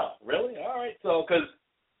like, wow, really? All right. So, because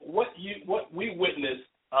what we witnessed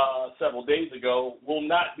several days ago will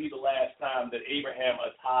not be the last time that Abraham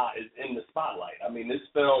Attah is in the spotlight. I mean, this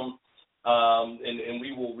film, and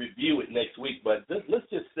we will review it next week, but let's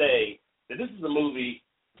just say that this is a movie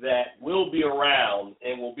that will be around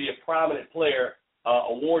and will be a prominent player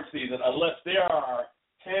award season unless there are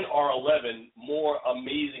 10 or 11 more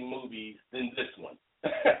amazing movies than this one.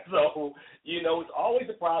 So, you know, it's always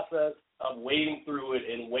a process of wading through it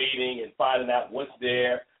and waiting and finding out what's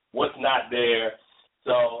there, what's not there.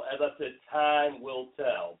 So, as I said, time will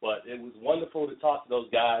tell. But it was wonderful to talk to those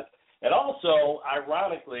guys. And also,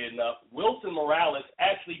 ironically enough, Wilson Morales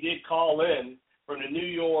actually did call in from the New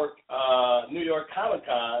York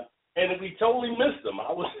Comic-Con, and we totally missed him. I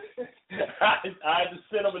had to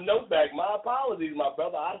send him a note back. My apologies, my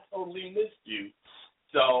brother. I totally missed you.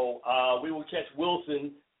 So we will catch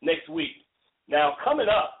Wilson next week. Now, coming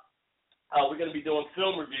up, we're going to be doing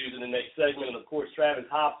film reviews in the next segment, and, of course, Travis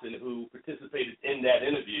Hobson, who participated in that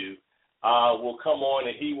interview, will come on,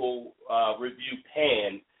 and he will review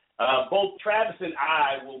Pan. Both Travis and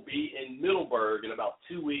I will be in Middleburg in about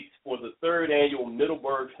 2 weeks for the 3rd annual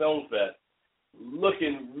Middleburg Film Fest.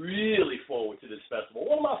 Looking really forward to this festival.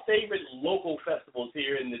 One of my favorite local festivals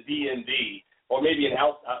here in the DMV, or maybe an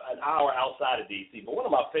hour outside of D.C., but one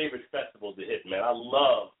of my favorite festivals to hit, man. I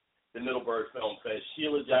love the Middleburg Film Fest.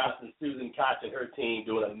 Sheila Johnson, Susan Koch, and her team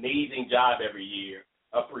do an amazing job every year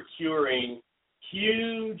of procuring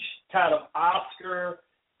huge kind of Oscar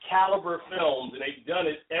caliber films, and they've done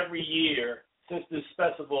it every year since this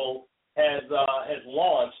festival has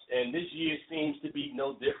launched, and this year seems to be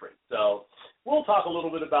no different. So we'll talk a little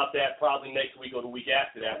bit about that probably next week or the week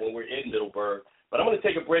after that when we're in Middleburg. But I'm going to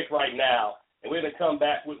take a break right now, and we're going to come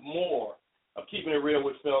back with more of Keeping It Real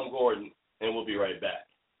with Film Gordon, and we'll be right back.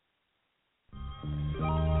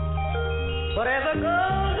 Whatever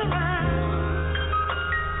goes around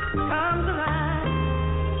comes around.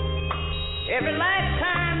 Every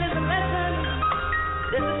lifetime is a lesson.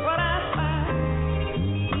 This is what I find.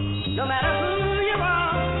 No matter who you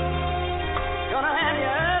are, gonna have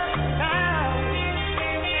your ups and downs.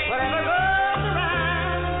 Whatever goes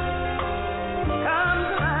around comes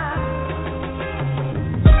around.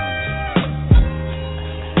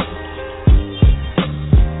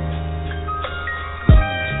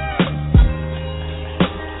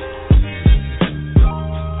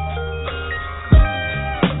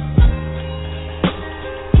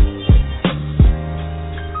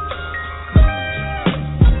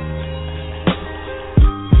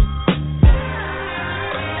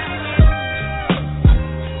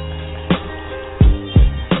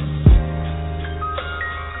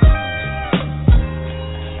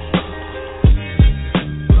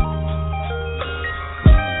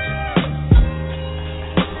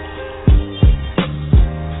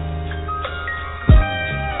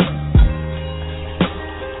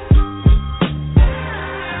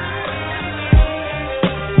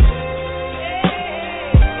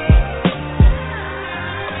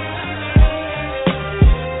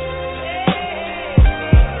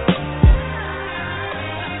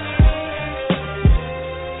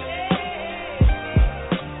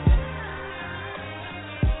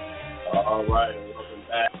 All right, welcome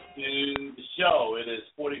back to the show. It is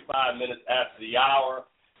 45 minutes after the hour,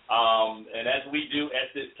 and as we do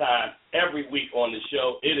at this time every week on the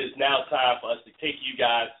show, it is now time for us to take you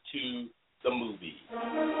guys to the movie.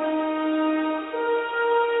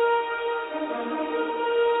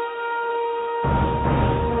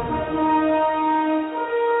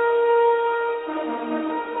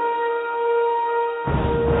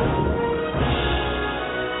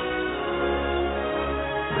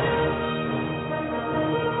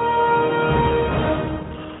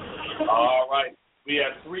 We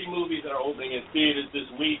have 3 movies that are opening in theaters this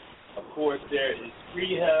week. Of course, there is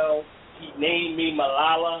Free Hell, He Named Me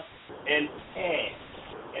Malala, and Pan.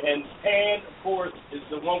 And Pan, of course, is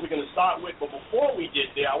the one we're going to start with. But before we get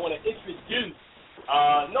there, I want to introduce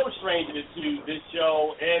no stranger to this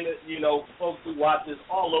show and, you know, folks who watch this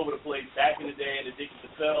all over the place back in the day and addicted to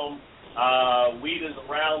film, Weeders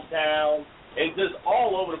Around Town, and just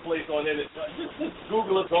all over the place on it. Just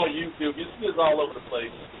Google us on YouTube. You see us all over the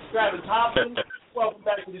place. Travis Hobson, welcome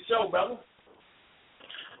back to the show, brother.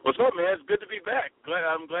 What's up, man? It's good to be back.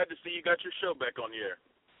 I'm glad to see you got your show back on the air.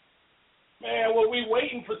 Man, well, we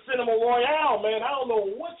waiting for Cinema Royale, man. I don't know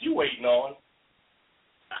what you waiting on.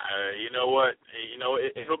 You know what? You know,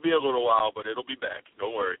 it'll be a little while, but it'll be back.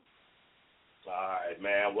 Don't worry. All right,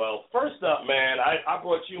 man. Well, first up, man, I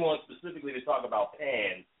brought you on specifically to talk about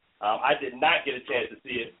Pan. I did not get a chance to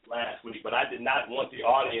see it last week, but I did not want the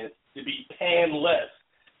audience to be Pan-less.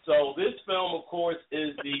 So this film, of course,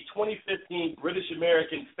 is the 2015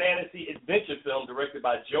 British-American fantasy adventure film directed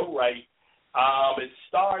by Joe Wright. It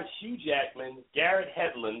stars Hugh Jackman, Garrett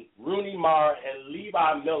Hedlund, Rooney Mara, and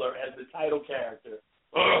Levi Miller as the title character.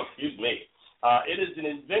 Excuse me. It is an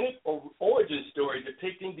inventive origin story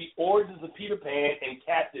depicting the origins of Peter Pan and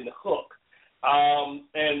Captain Hook.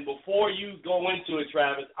 And before you go into it,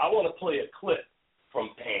 Travis, I want to play a clip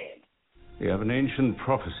from Pan. They have an ancient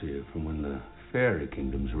prophecy from when the fairy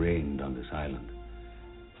kingdoms reigned on this island.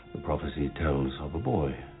 The prophecy tells of a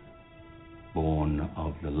boy born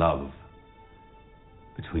of the love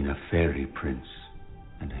between a fairy prince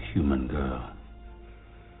and a human girl.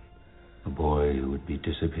 A boy who would be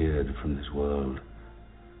disappeared from this world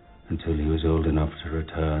until he was old enough to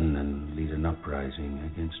return and lead an uprising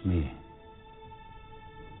against me.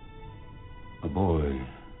 A boy,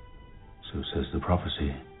 so says the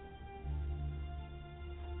prophecy,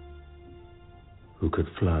 who could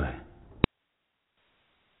fly.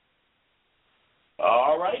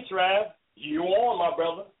 All right, Trav, you on, my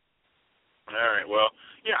brother. All right, well,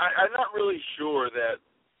 yeah, I'm not really sure that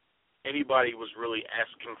anybody was really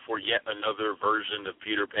asking for yet another version of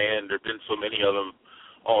Peter Pan. There have been so many of them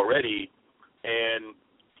already, and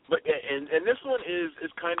this one is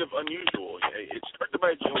kind of unusual. It's directed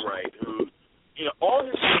by Joe Wright, who, all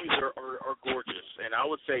his movies are gorgeous, and I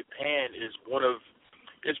would say Pan is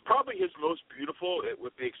it's probably his most beautiful,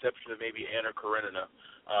 with the exception of maybe Anna Karenina.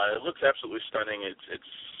 It looks absolutely stunning.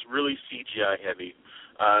 It's really CGI heavy.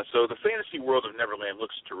 So the fantasy world of Neverland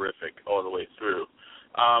looks terrific all the way through.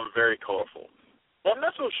 Very colorful. Well, I'm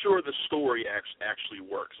not so sure the story actually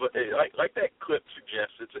works. Like that clip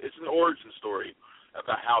suggests, it's an origin story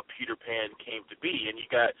about how Peter Pan came to be, and you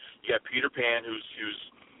got Peter Pan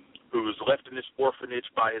who's left in this orphanage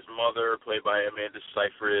by his mother, played by Amanda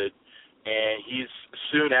Seyfried, and he's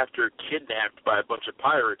soon after kidnapped by a bunch of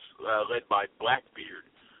pirates led by Blackbeard,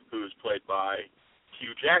 who's played by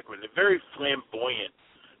Hugh Jackman, a very flamboyant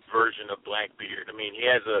version of Blackbeard. I mean, he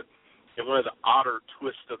has in one of the odder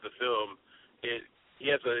twists of the film, his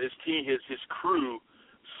crew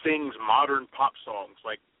sings modern pop songs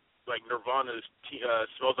like Nirvana's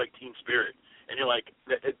 "Smells Like Teen Spirit," and you're like,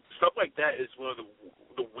 stuff like that is one of the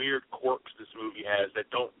weird quirks this movie has that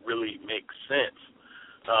don't really make sense.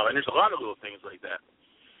 And there's a lot of little things like that.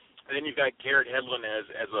 And then you've got Garrett Hedlund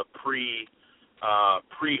as a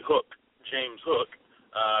pre-Hook James Hook,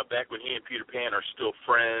 back when he and Peter Pan are still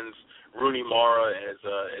friends. Rooney Mara as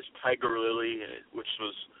Tiger Lily, which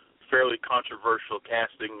was fairly controversial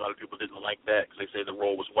casting. A lot of people didn't like that because they say the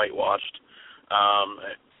role was whitewashed.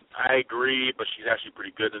 I agree, but she's actually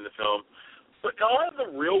pretty good in the film. But a lot of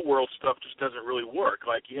the real-world stuff just doesn't really work.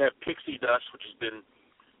 Like, you have pixie dust, which has been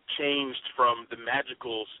changed from the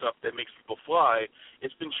magical stuff that makes people fly.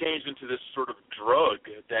 It's been changed into this sort of drug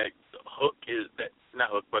that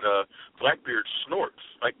Blackbeard snorts,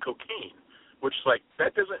 like cocaine, which, like,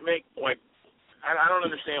 that doesn't make, like, I don't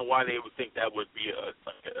understand why they would think that would be a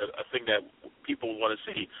thing that people want to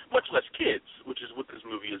see, much less kids, which is what this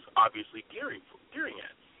movie is obviously gearing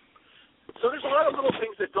at. So there's a lot of little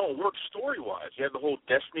things that don't work story-wise. You have the whole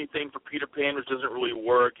destiny thing for Peter Pan, which doesn't really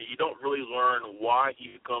work. You don't really learn why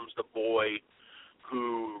he becomes the boy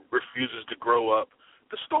who refuses to grow up.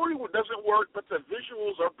 The story doesn't work, but the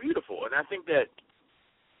visuals are beautiful. And I think that,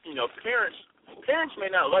 parents may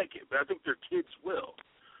not like it, but I think their kids will.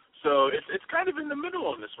 So it's kind of in the middle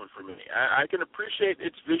on this one for me. I can appreciate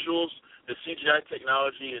its visuals, the CGI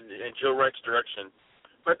technology, and Joe Wright's direction,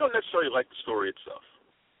 but I don't necessarily like the story itself.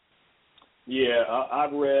 Yeah, I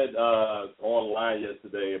read online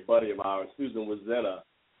yesterday, a buddy of ours, Susan Wazena,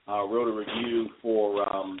 wrote a review for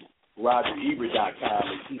RogerEbert.com,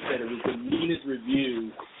 and she said it was the meanest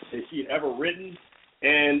review that she had ever written.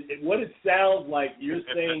 And what it sounds like, you're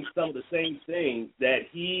saying some of the same things, that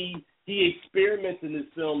he experiments in this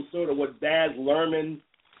film sort of what Baz Luhrmann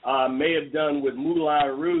may have done with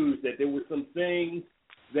Moulin Rouge, that there were some things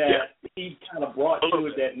that he kind of brought to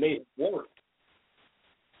it that made it work.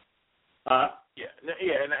 And I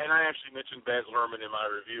actually mentioned Baz Luhrmann in my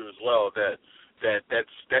review as well. That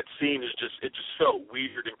scene is it just felt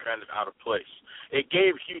weird and kind of out of place. It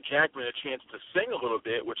gave Hugh Jackman a chance to sing a little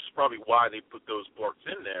bit, which is probably why they put those parts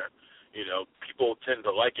in there. People tend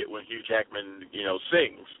to like it when Hugh Jackman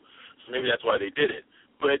sings, so maybe that's why they did it.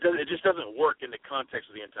 But it just doesn't work in the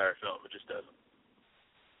context of the entire film. It just doesn't.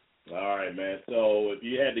 All right, man. So if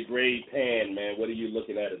you had to grade Pan, man, what are you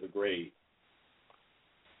looking at as a grade?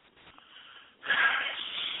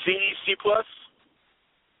 C plus.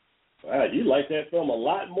 Wow, you like that film a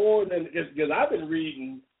lot more than because I've been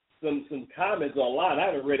reading some comments online. I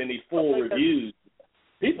haven't read any full reviews.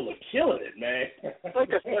 People are killing it, man. I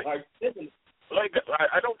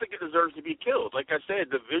don't think it deserves to be killed. Like I said,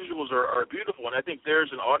 the visuals are beautiful, and I think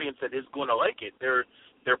there's an audience that is going to like it. They're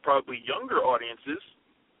probably younger audiences,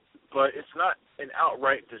 but it's not an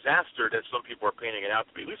outright disaster that some people are painting it out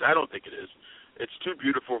to be. At least I don't think it is. It's too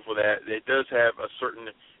beautiful for that. It does have a certain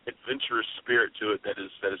adventurous spirit to it that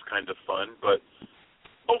is kind of fun. But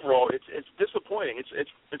overall, it's disappointing.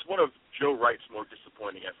 It's one of Joe Wright's more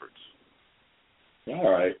disappointing efforts.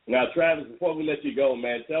 All right. Now, Travis, before we let you go,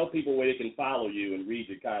 man, tell people where they can follow you and read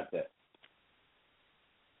your content.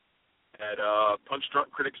 At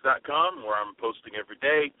punchdrunkcritics.com, where I'm posting every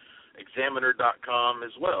day, examiner.com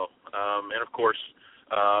as well, and of course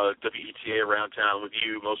WETA Around Town with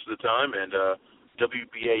you most of the time, and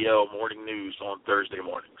WBAL Morning News on Thursday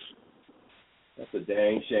mornings. That's a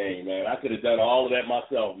dang shame, man. I could have done all of that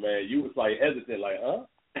myself, man. You was like hesitant, like, huh?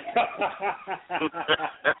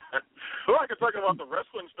 Well, I can talk about the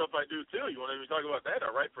wrestling stuff I do too. You want to talk about that?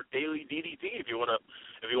 I write for Daily DDT. If you want to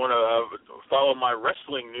follow my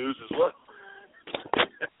wrestling news as well.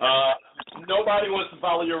 Nobody wants to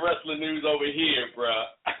follow your wrestling news over here, bruh.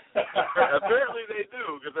 Apparently they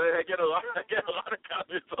do, because I get a lot of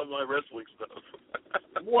comments on my wrestling stuff.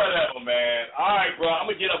 Whatever, man. All right, bro. I'm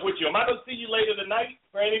gonna get up with you. Am I gonna see you later tonight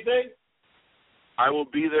for anything? I will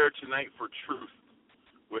be there tonight for Truth,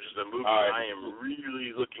 which is a movie right. I am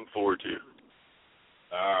really looking forward to.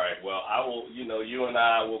 All right. Well, I will. You and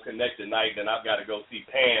I will connect tonight. Then I've got to go see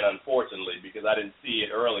Pan, unfortunately, because I didn't see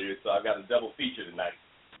it earlier. So I've got a double feature tonight.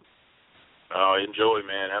 Oh, enjoy,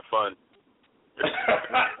 man. Have fun.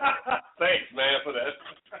 Thanks, man, for that.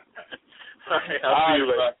 All right. I'll see you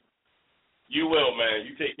later. You will, man.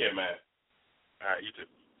 You take care, man. All right. You too.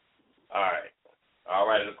 All right. All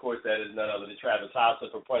right, and of course, that is none other than Travis Houser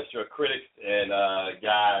from Punch Drunk Critics, and a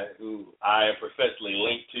guy who I am professionally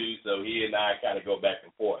linked to, so he and I kind of go back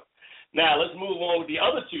and forth. Now, let's move on with the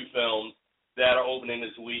other two films that are opening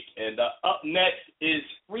this week, and up next is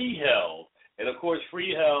Freeheld. And, of course,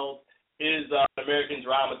 Freeheld is an American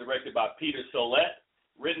drama directed by Peter Sollett,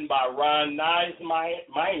 written by Ron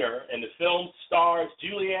Miner, and the film stars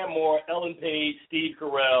Julianne Moore, Ellen Page, Steve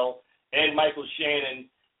Carell, and Michael Shannon.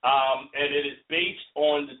 And it is based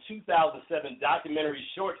on the 2007 documentary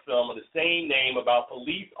short film of the same name about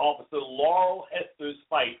police officer Laurel Hester's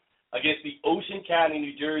fight against the Ocean County,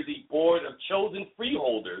 New Jersey Board of Chosen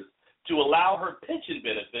Freeholders to allow her pension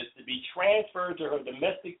benefits to be transferred to her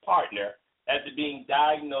domestic partner after being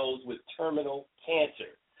diagnosed with terminal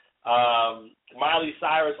cancer. Miley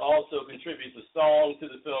Cyrus also contributes a song to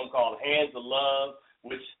the film called Hands of Love,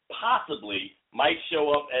 which possibly might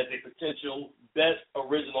show up as a potential Best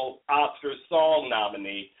Original Oscar Song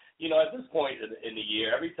nominee. At this point in the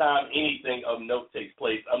year, every time anything of note takes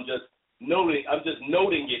place, I'm just noting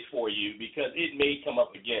it for you because it may come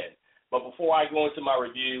up again. But before I go into my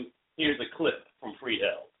review, here's a clip from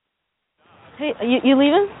Freeheld. Hey, you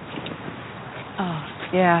leaving? Oh,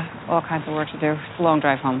 yeah, all kinds of work to do. It's a long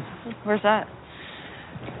drive home. Where's that?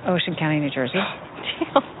 Ocean County, New Jersey.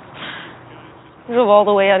 You drove all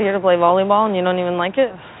the way out here to play volleyball and you don't even like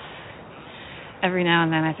it? Every now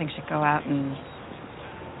and then I think I should go out and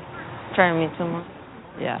try to meet someone.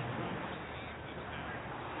 Yeah.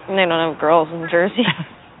 And they don't have girls in Jersey.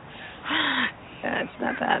 Yeah, it's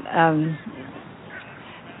not bad.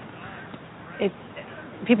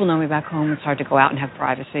 People know me back home. It's hard to go out and have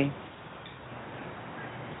privacy.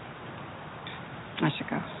 I should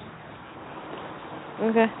go.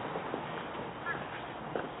 Okay.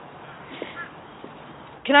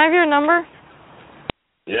 Can I have your number?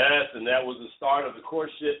 Yes, and that was the start of the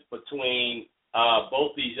courtship between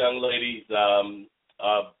both these young ladies,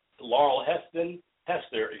 Laurel Hester,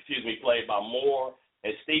 played by Moore,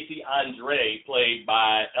 and Stacey Andre, played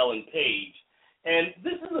by Ellen Page. And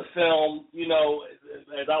this is a film,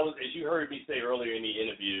 as you heard me say earlier in the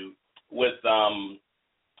interview with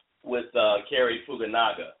Cary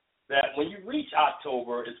Fukunaga, that when you reach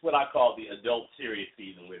October, it's what I call the adult serious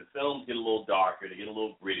season, where the films get a little darker, they get a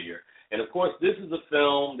little grittier. And, of course, this is a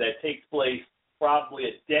film that takes place probably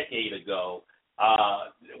a decade ago,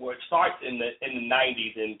 where it starts in the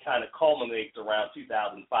 90s and kind of culminates around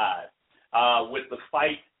 2005 with the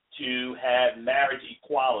fight to have marriage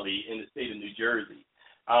equality in the state of New Jersey.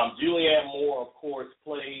 Julianne Moore, of course,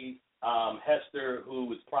 plays Hester,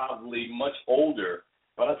 who is probably much older.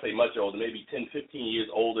 Well, I say much older, maybe 10, 15 years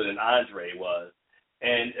older than Andre was.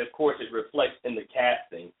 And, of course, it reflects in the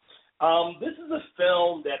casting. This is a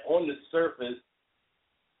film that on the surface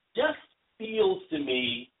just feels to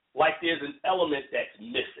me like there's an element that's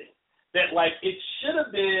missing. That, like, it should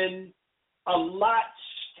have been a lot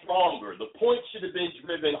stronger. The point should have been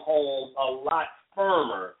driven home a lot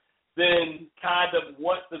firmer than kind of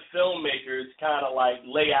what the filmmakers kind of like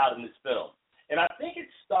lay out in this film. And I think it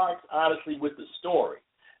starts, honestly, with the story.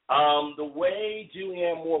 The way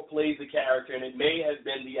Julianne Moore plays the character, and it may have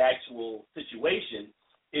been the actual situation,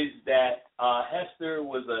 is that Hester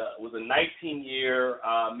was a 19-year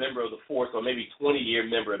member of the force, or maybe 20-year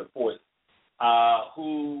member of the force,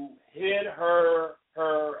 who hid her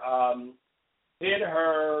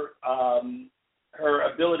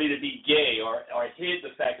ability to be gay, or hid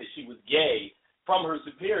the fact that she was gay from her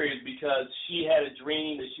superiors, because she had a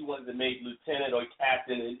dream that she wanted to make lieutenant or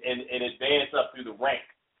captain and advance up through the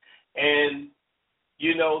ranks. And,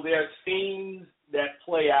 you know, there are scenes that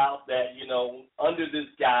play out that, you know, under this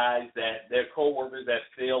guise that their coworkers that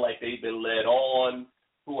feel like they've been led on,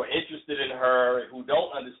 who are interested in her, who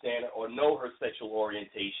don't understand her or know her sexual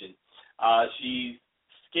orientation. She's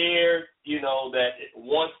scared, you know, that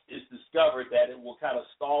once it's discovered that it will kind of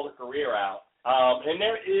stall the career out. And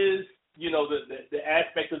there is, you know, the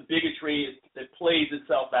aspect of bigotry that plays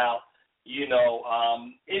itself out, you know,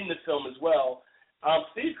 in the film as well.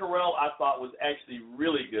 Steve Carell, I thought, was actually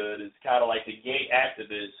really good. It's kind of like the gay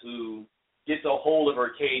activist who gets a hold of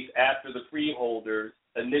her case after the freeholders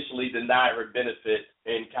initially deny her benefits,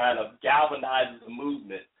 and kind of galvanizes the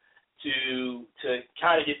movement to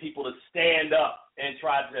kind of get people to stand up and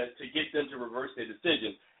try to get them to reverse their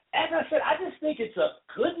decision. As I said, I just think it's a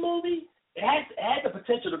good movie. It had the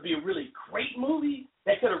potential to be a really great movie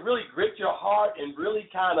that could have really gripped your heart and really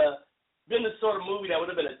kind of been the sort of movie that would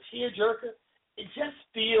have been a tearjerker. It just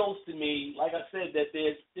feels to me, like I said, that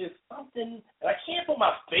there's something, and I can't put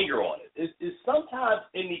my finger on it. It's sometimes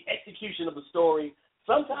in the execution of a story,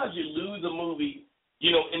 sometimes you lose a movie,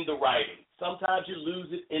 you know, in the writing. Sometimes you lose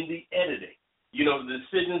it in the editing. You know, the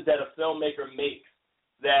decisions that a filmmaker makes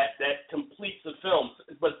that completes the film.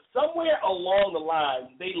 But somewhere along the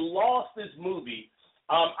line, they lost this movie.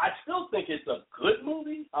 I still think it's a good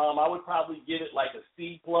movie. I would probably give it like a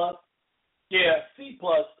C+. Yeah, C+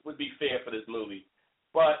 would be fair for this movie.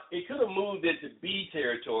 But it could have moved into B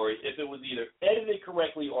territory if it was either edited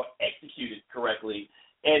correctly or executed correctly.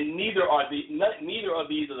 And neither of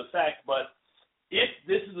these are the facts. But if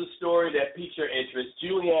this is a story that piques your interest,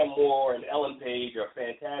 Julianne Moore and Ellen Page are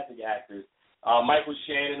fantastic actors. Michael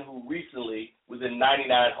Shannon, who recently was in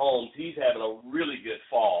 99 Homes, he's having a really good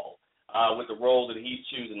fall with the role that he's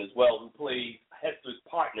choosing as well, who plays Hester's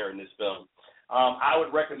partner in this film. I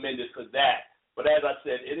would recommend it for that. But as I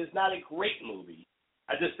said, it is not a great movie.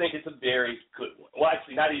 I just think it's a very good one. Well,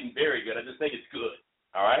 actually, not even very good. I just think it's good.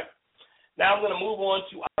 All right? Now I'm going to move on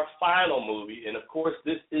to our final movie. And, of course,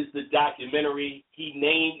 this is the documentary, He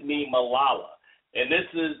Named Me Malala. And this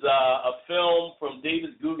is a film from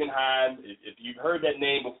David Guggenheim. If you've heard that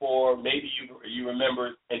name before, maybe you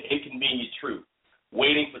remember An Inconvenient Truth,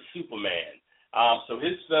 Waiting for Superman. So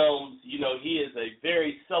his films, you know, he is a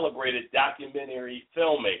very celebrated documentary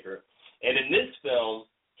filmmaker. And in this film,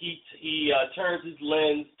 he turns his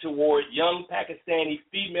lens toward young Pakistani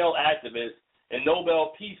female activist and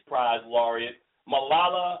Nobel Peace Prize laureate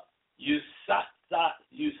Malala Yousafzai,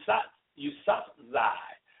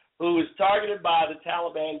 who was targeted by the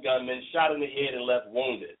Taliban gunmen, shot in the head and left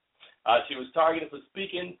wounded. She was targeted for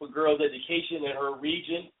speaking for girls' education in her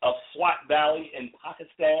region of Swat Valley in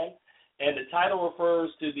Pakistan. And the title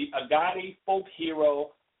refers to the Afghani folk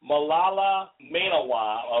hero Malala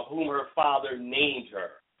Manawar, of whom her father named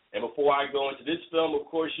her. And before I go into this film, of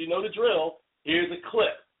course, you know the drill. Here's a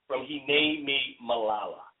clip from He Named Me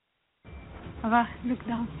Malala. Look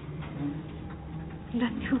down.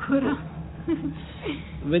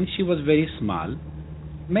 When she was very small,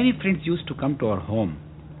 many friends used to come to our home.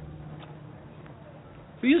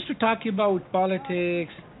 We used to talk about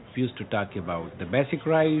politics, we used to talk about the basic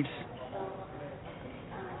rights,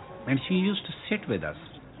 and she used to sit with us.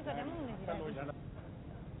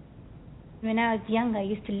 When I was young, I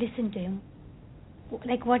used to listen to him.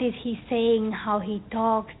 Like, what is he saying, how he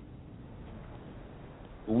talks.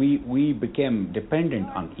 We became dependent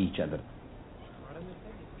on each other,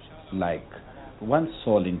 like one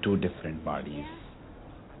soul in two different bodies.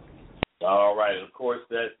 All right. Of course,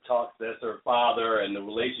 that's her father, and the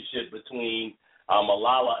relationship between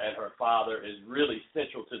Malala and her father is really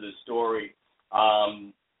central to this story.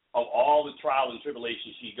 Of all the trials and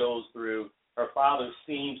tribulations she goes through, her father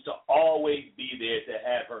seems to always be there to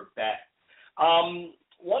have her back.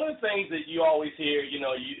 One of the things that you always hear, you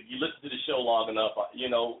listen to the show long enough,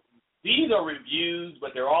 these are reviews,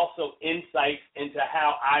 but they're also insights into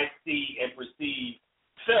how I see and perceive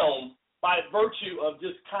film by virtue of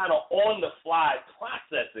just kind of on-the-fly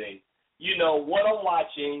processing, what I'm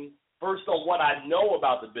watching, first on what I know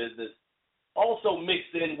about the business, also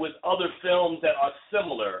mixed in with other films that are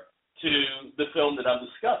similar to the film that I'm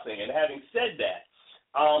discussing. And having said that,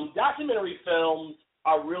 documentary films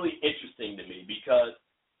are really interesting to me because,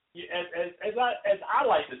 as I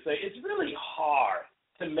like to say, it's really hard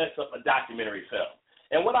to mess up a documentary film.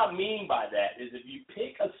 And what I mean by that is if you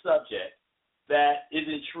pick a subject that is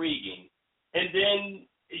intriguing, and then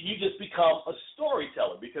you just become a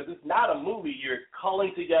storyteller, because it's not a movie. You're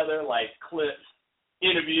culling together like clips,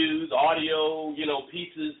 interviews, audio,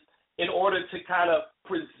 pieces in order to kind of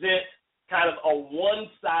present kind of a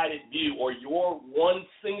one-sided view or your one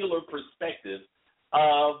singular perspective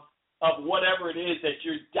of whatever it is that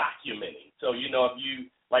you're documenting. So, if you,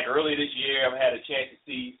 like earlier this year, I've had a chance to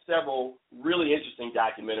see several really interesting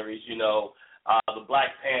documentaries, the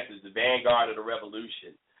Black Panthers, the Vanguard of the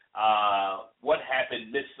Revolution, What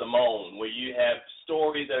Happened, Miss Simone, where you have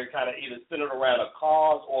stories that are kind of either centered around a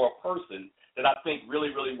cause or a person that I think really,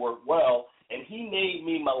 really work well. And He Named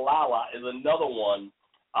Me Malala is another one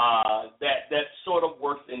that sort of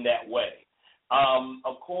works in that way.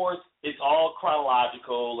 Of course, it's all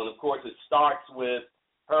chronological, and of course it starts with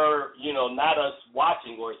her, not us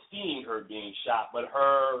watching or seeing her being shot, but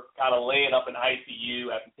her kind of laying up in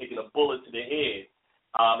ICU after taking a bullet to the head,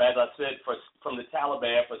 as I said, from the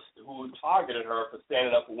Taliban who targeted her for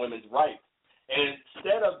standing up for women's rights. And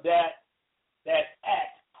instead of that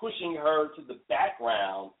act pushing her to the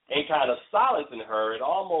background and kind of silencing her, it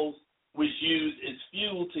almost was used as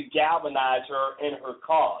fuel to galvanize her and her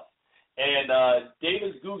cause. And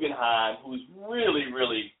Davis Guggenheim, who's really,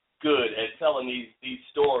 really good at telling these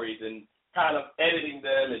stories and kind of editing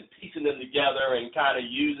them and piecing them together and kind of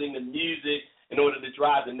using the music in order to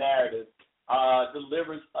drive the narrative,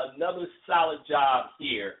 delivers another solid job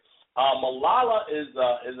here. Malala is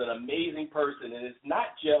an amazing person, and it's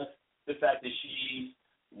not just the fact that she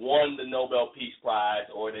won the Nobel Peace Prize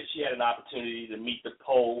or that she had an opportunity to meet the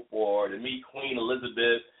Pope or to meet Queen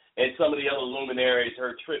Elizabeth and some of the other luminaries,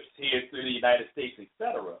 her trips here through the United States,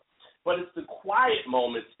 etc. But it's the quiet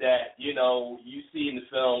moments that, you see in the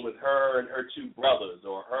film with her and her two brothers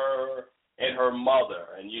or her and her mother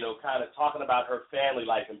and, kind of talking about her family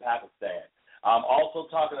life in Pakistan. Also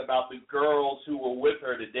talking about the girls who were with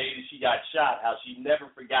her the day that she got shot, how she never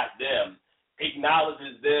forgot them,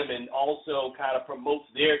 acknowledges them, and also kind of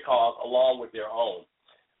promotes their cause along with their own.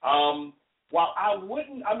 While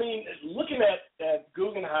looking at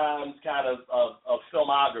Guggenheim's kind of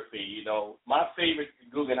filmography, my favorite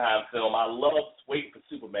Guggenheim film, I loved Waiting for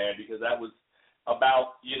Superman because that was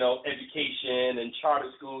about, education and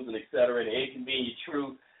charter schools and et cetera, and Inconvenient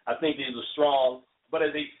Truth. I think these are strong. But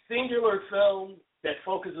as a singular film that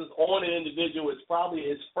focuses on an individual, it's probably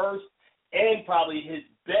his first and probably his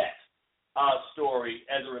best story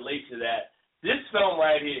as it relates to that. This film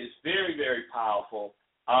right here is very, very powerful.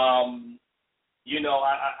 When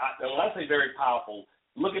I say very powerful,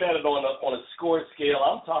 looking at it on a score scale,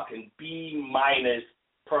 I'm talking B-,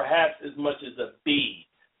 perhaps as much as a B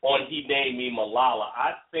on He Named Me Malala.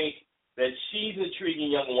 I think that she's an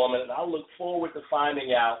intriguing young woman, and I look forward to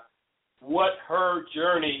finding out where her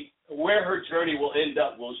journey will end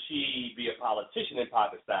up. Will she be a politician in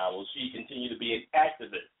Pakistan? Will she continue to be an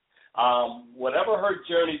activist? Whatever her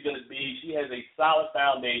journey is going to be, she has a solid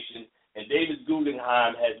foundation, and Davis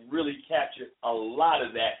Guggenheim has really captured a lot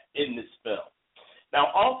of that in this film. Now,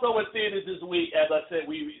 also in theaters this week, as I said,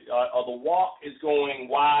 The Walk is going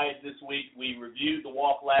wide this week. We reviewed The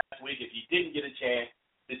Walk last week. If you didn't get a chance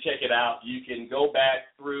to check it out, you can go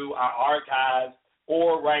back through our archives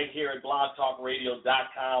or right here at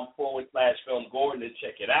blogtalkradio.com/Film Gordon and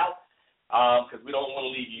check it out because we don't want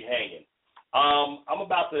to leave you hanging. I'm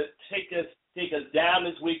about to take us down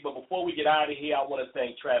this week, but before we get out of here, I want to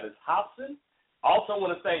thank Travis Hobson. Also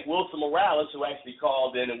want to thank Wilson Morales, who actually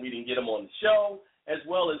called in and we didn't get him on the show, as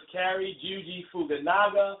well as Carrie Juji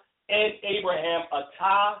Fuganaga and Abraham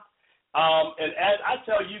Atta. And as I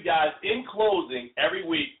tell you guys in closing every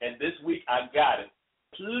week, and this week I got it,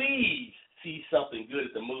 please see something good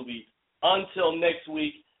at the movies. Until next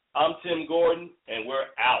week, I'm Tim Gordon, and we're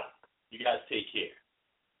out. You guys take care.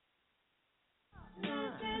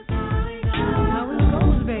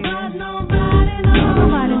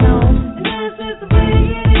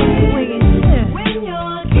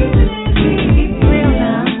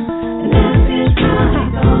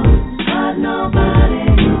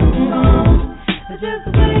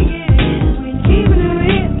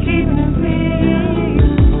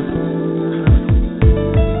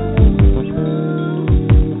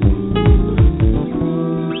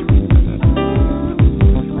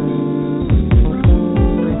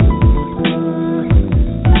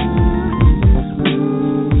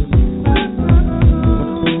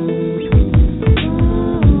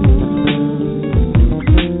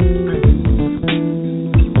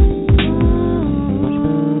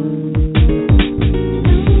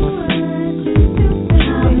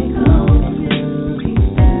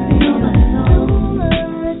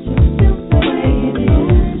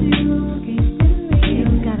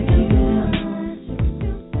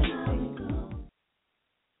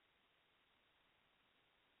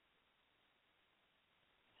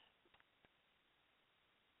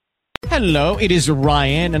 Hello, it is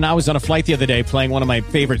Ryan, and I was on a flight the other day playing one of my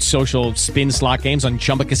favorite social spin slot games on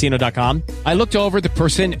ChumbaCasino.com. I looked over at the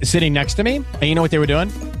person sitting next to me, and you know what they were doing?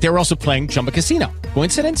 They were also playing Chumba Casino.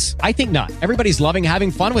 Coincidence? I think not. Everybody's loving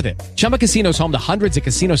having fun with it. Chumba Casino is home to hundreds of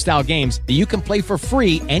casino-style games that you can play for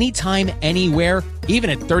free anytime, anywhere, even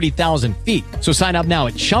at 30,000 feet. So sign up now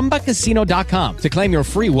at ChumbaCasino.com to claim your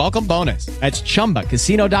free welcome bonus. That's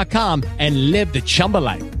ChumbaCasino.com and live the Chumba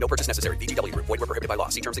life. No purchase necessary. VGW Group. Void where prohibited by law.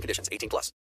 See terms and conditions. 18+.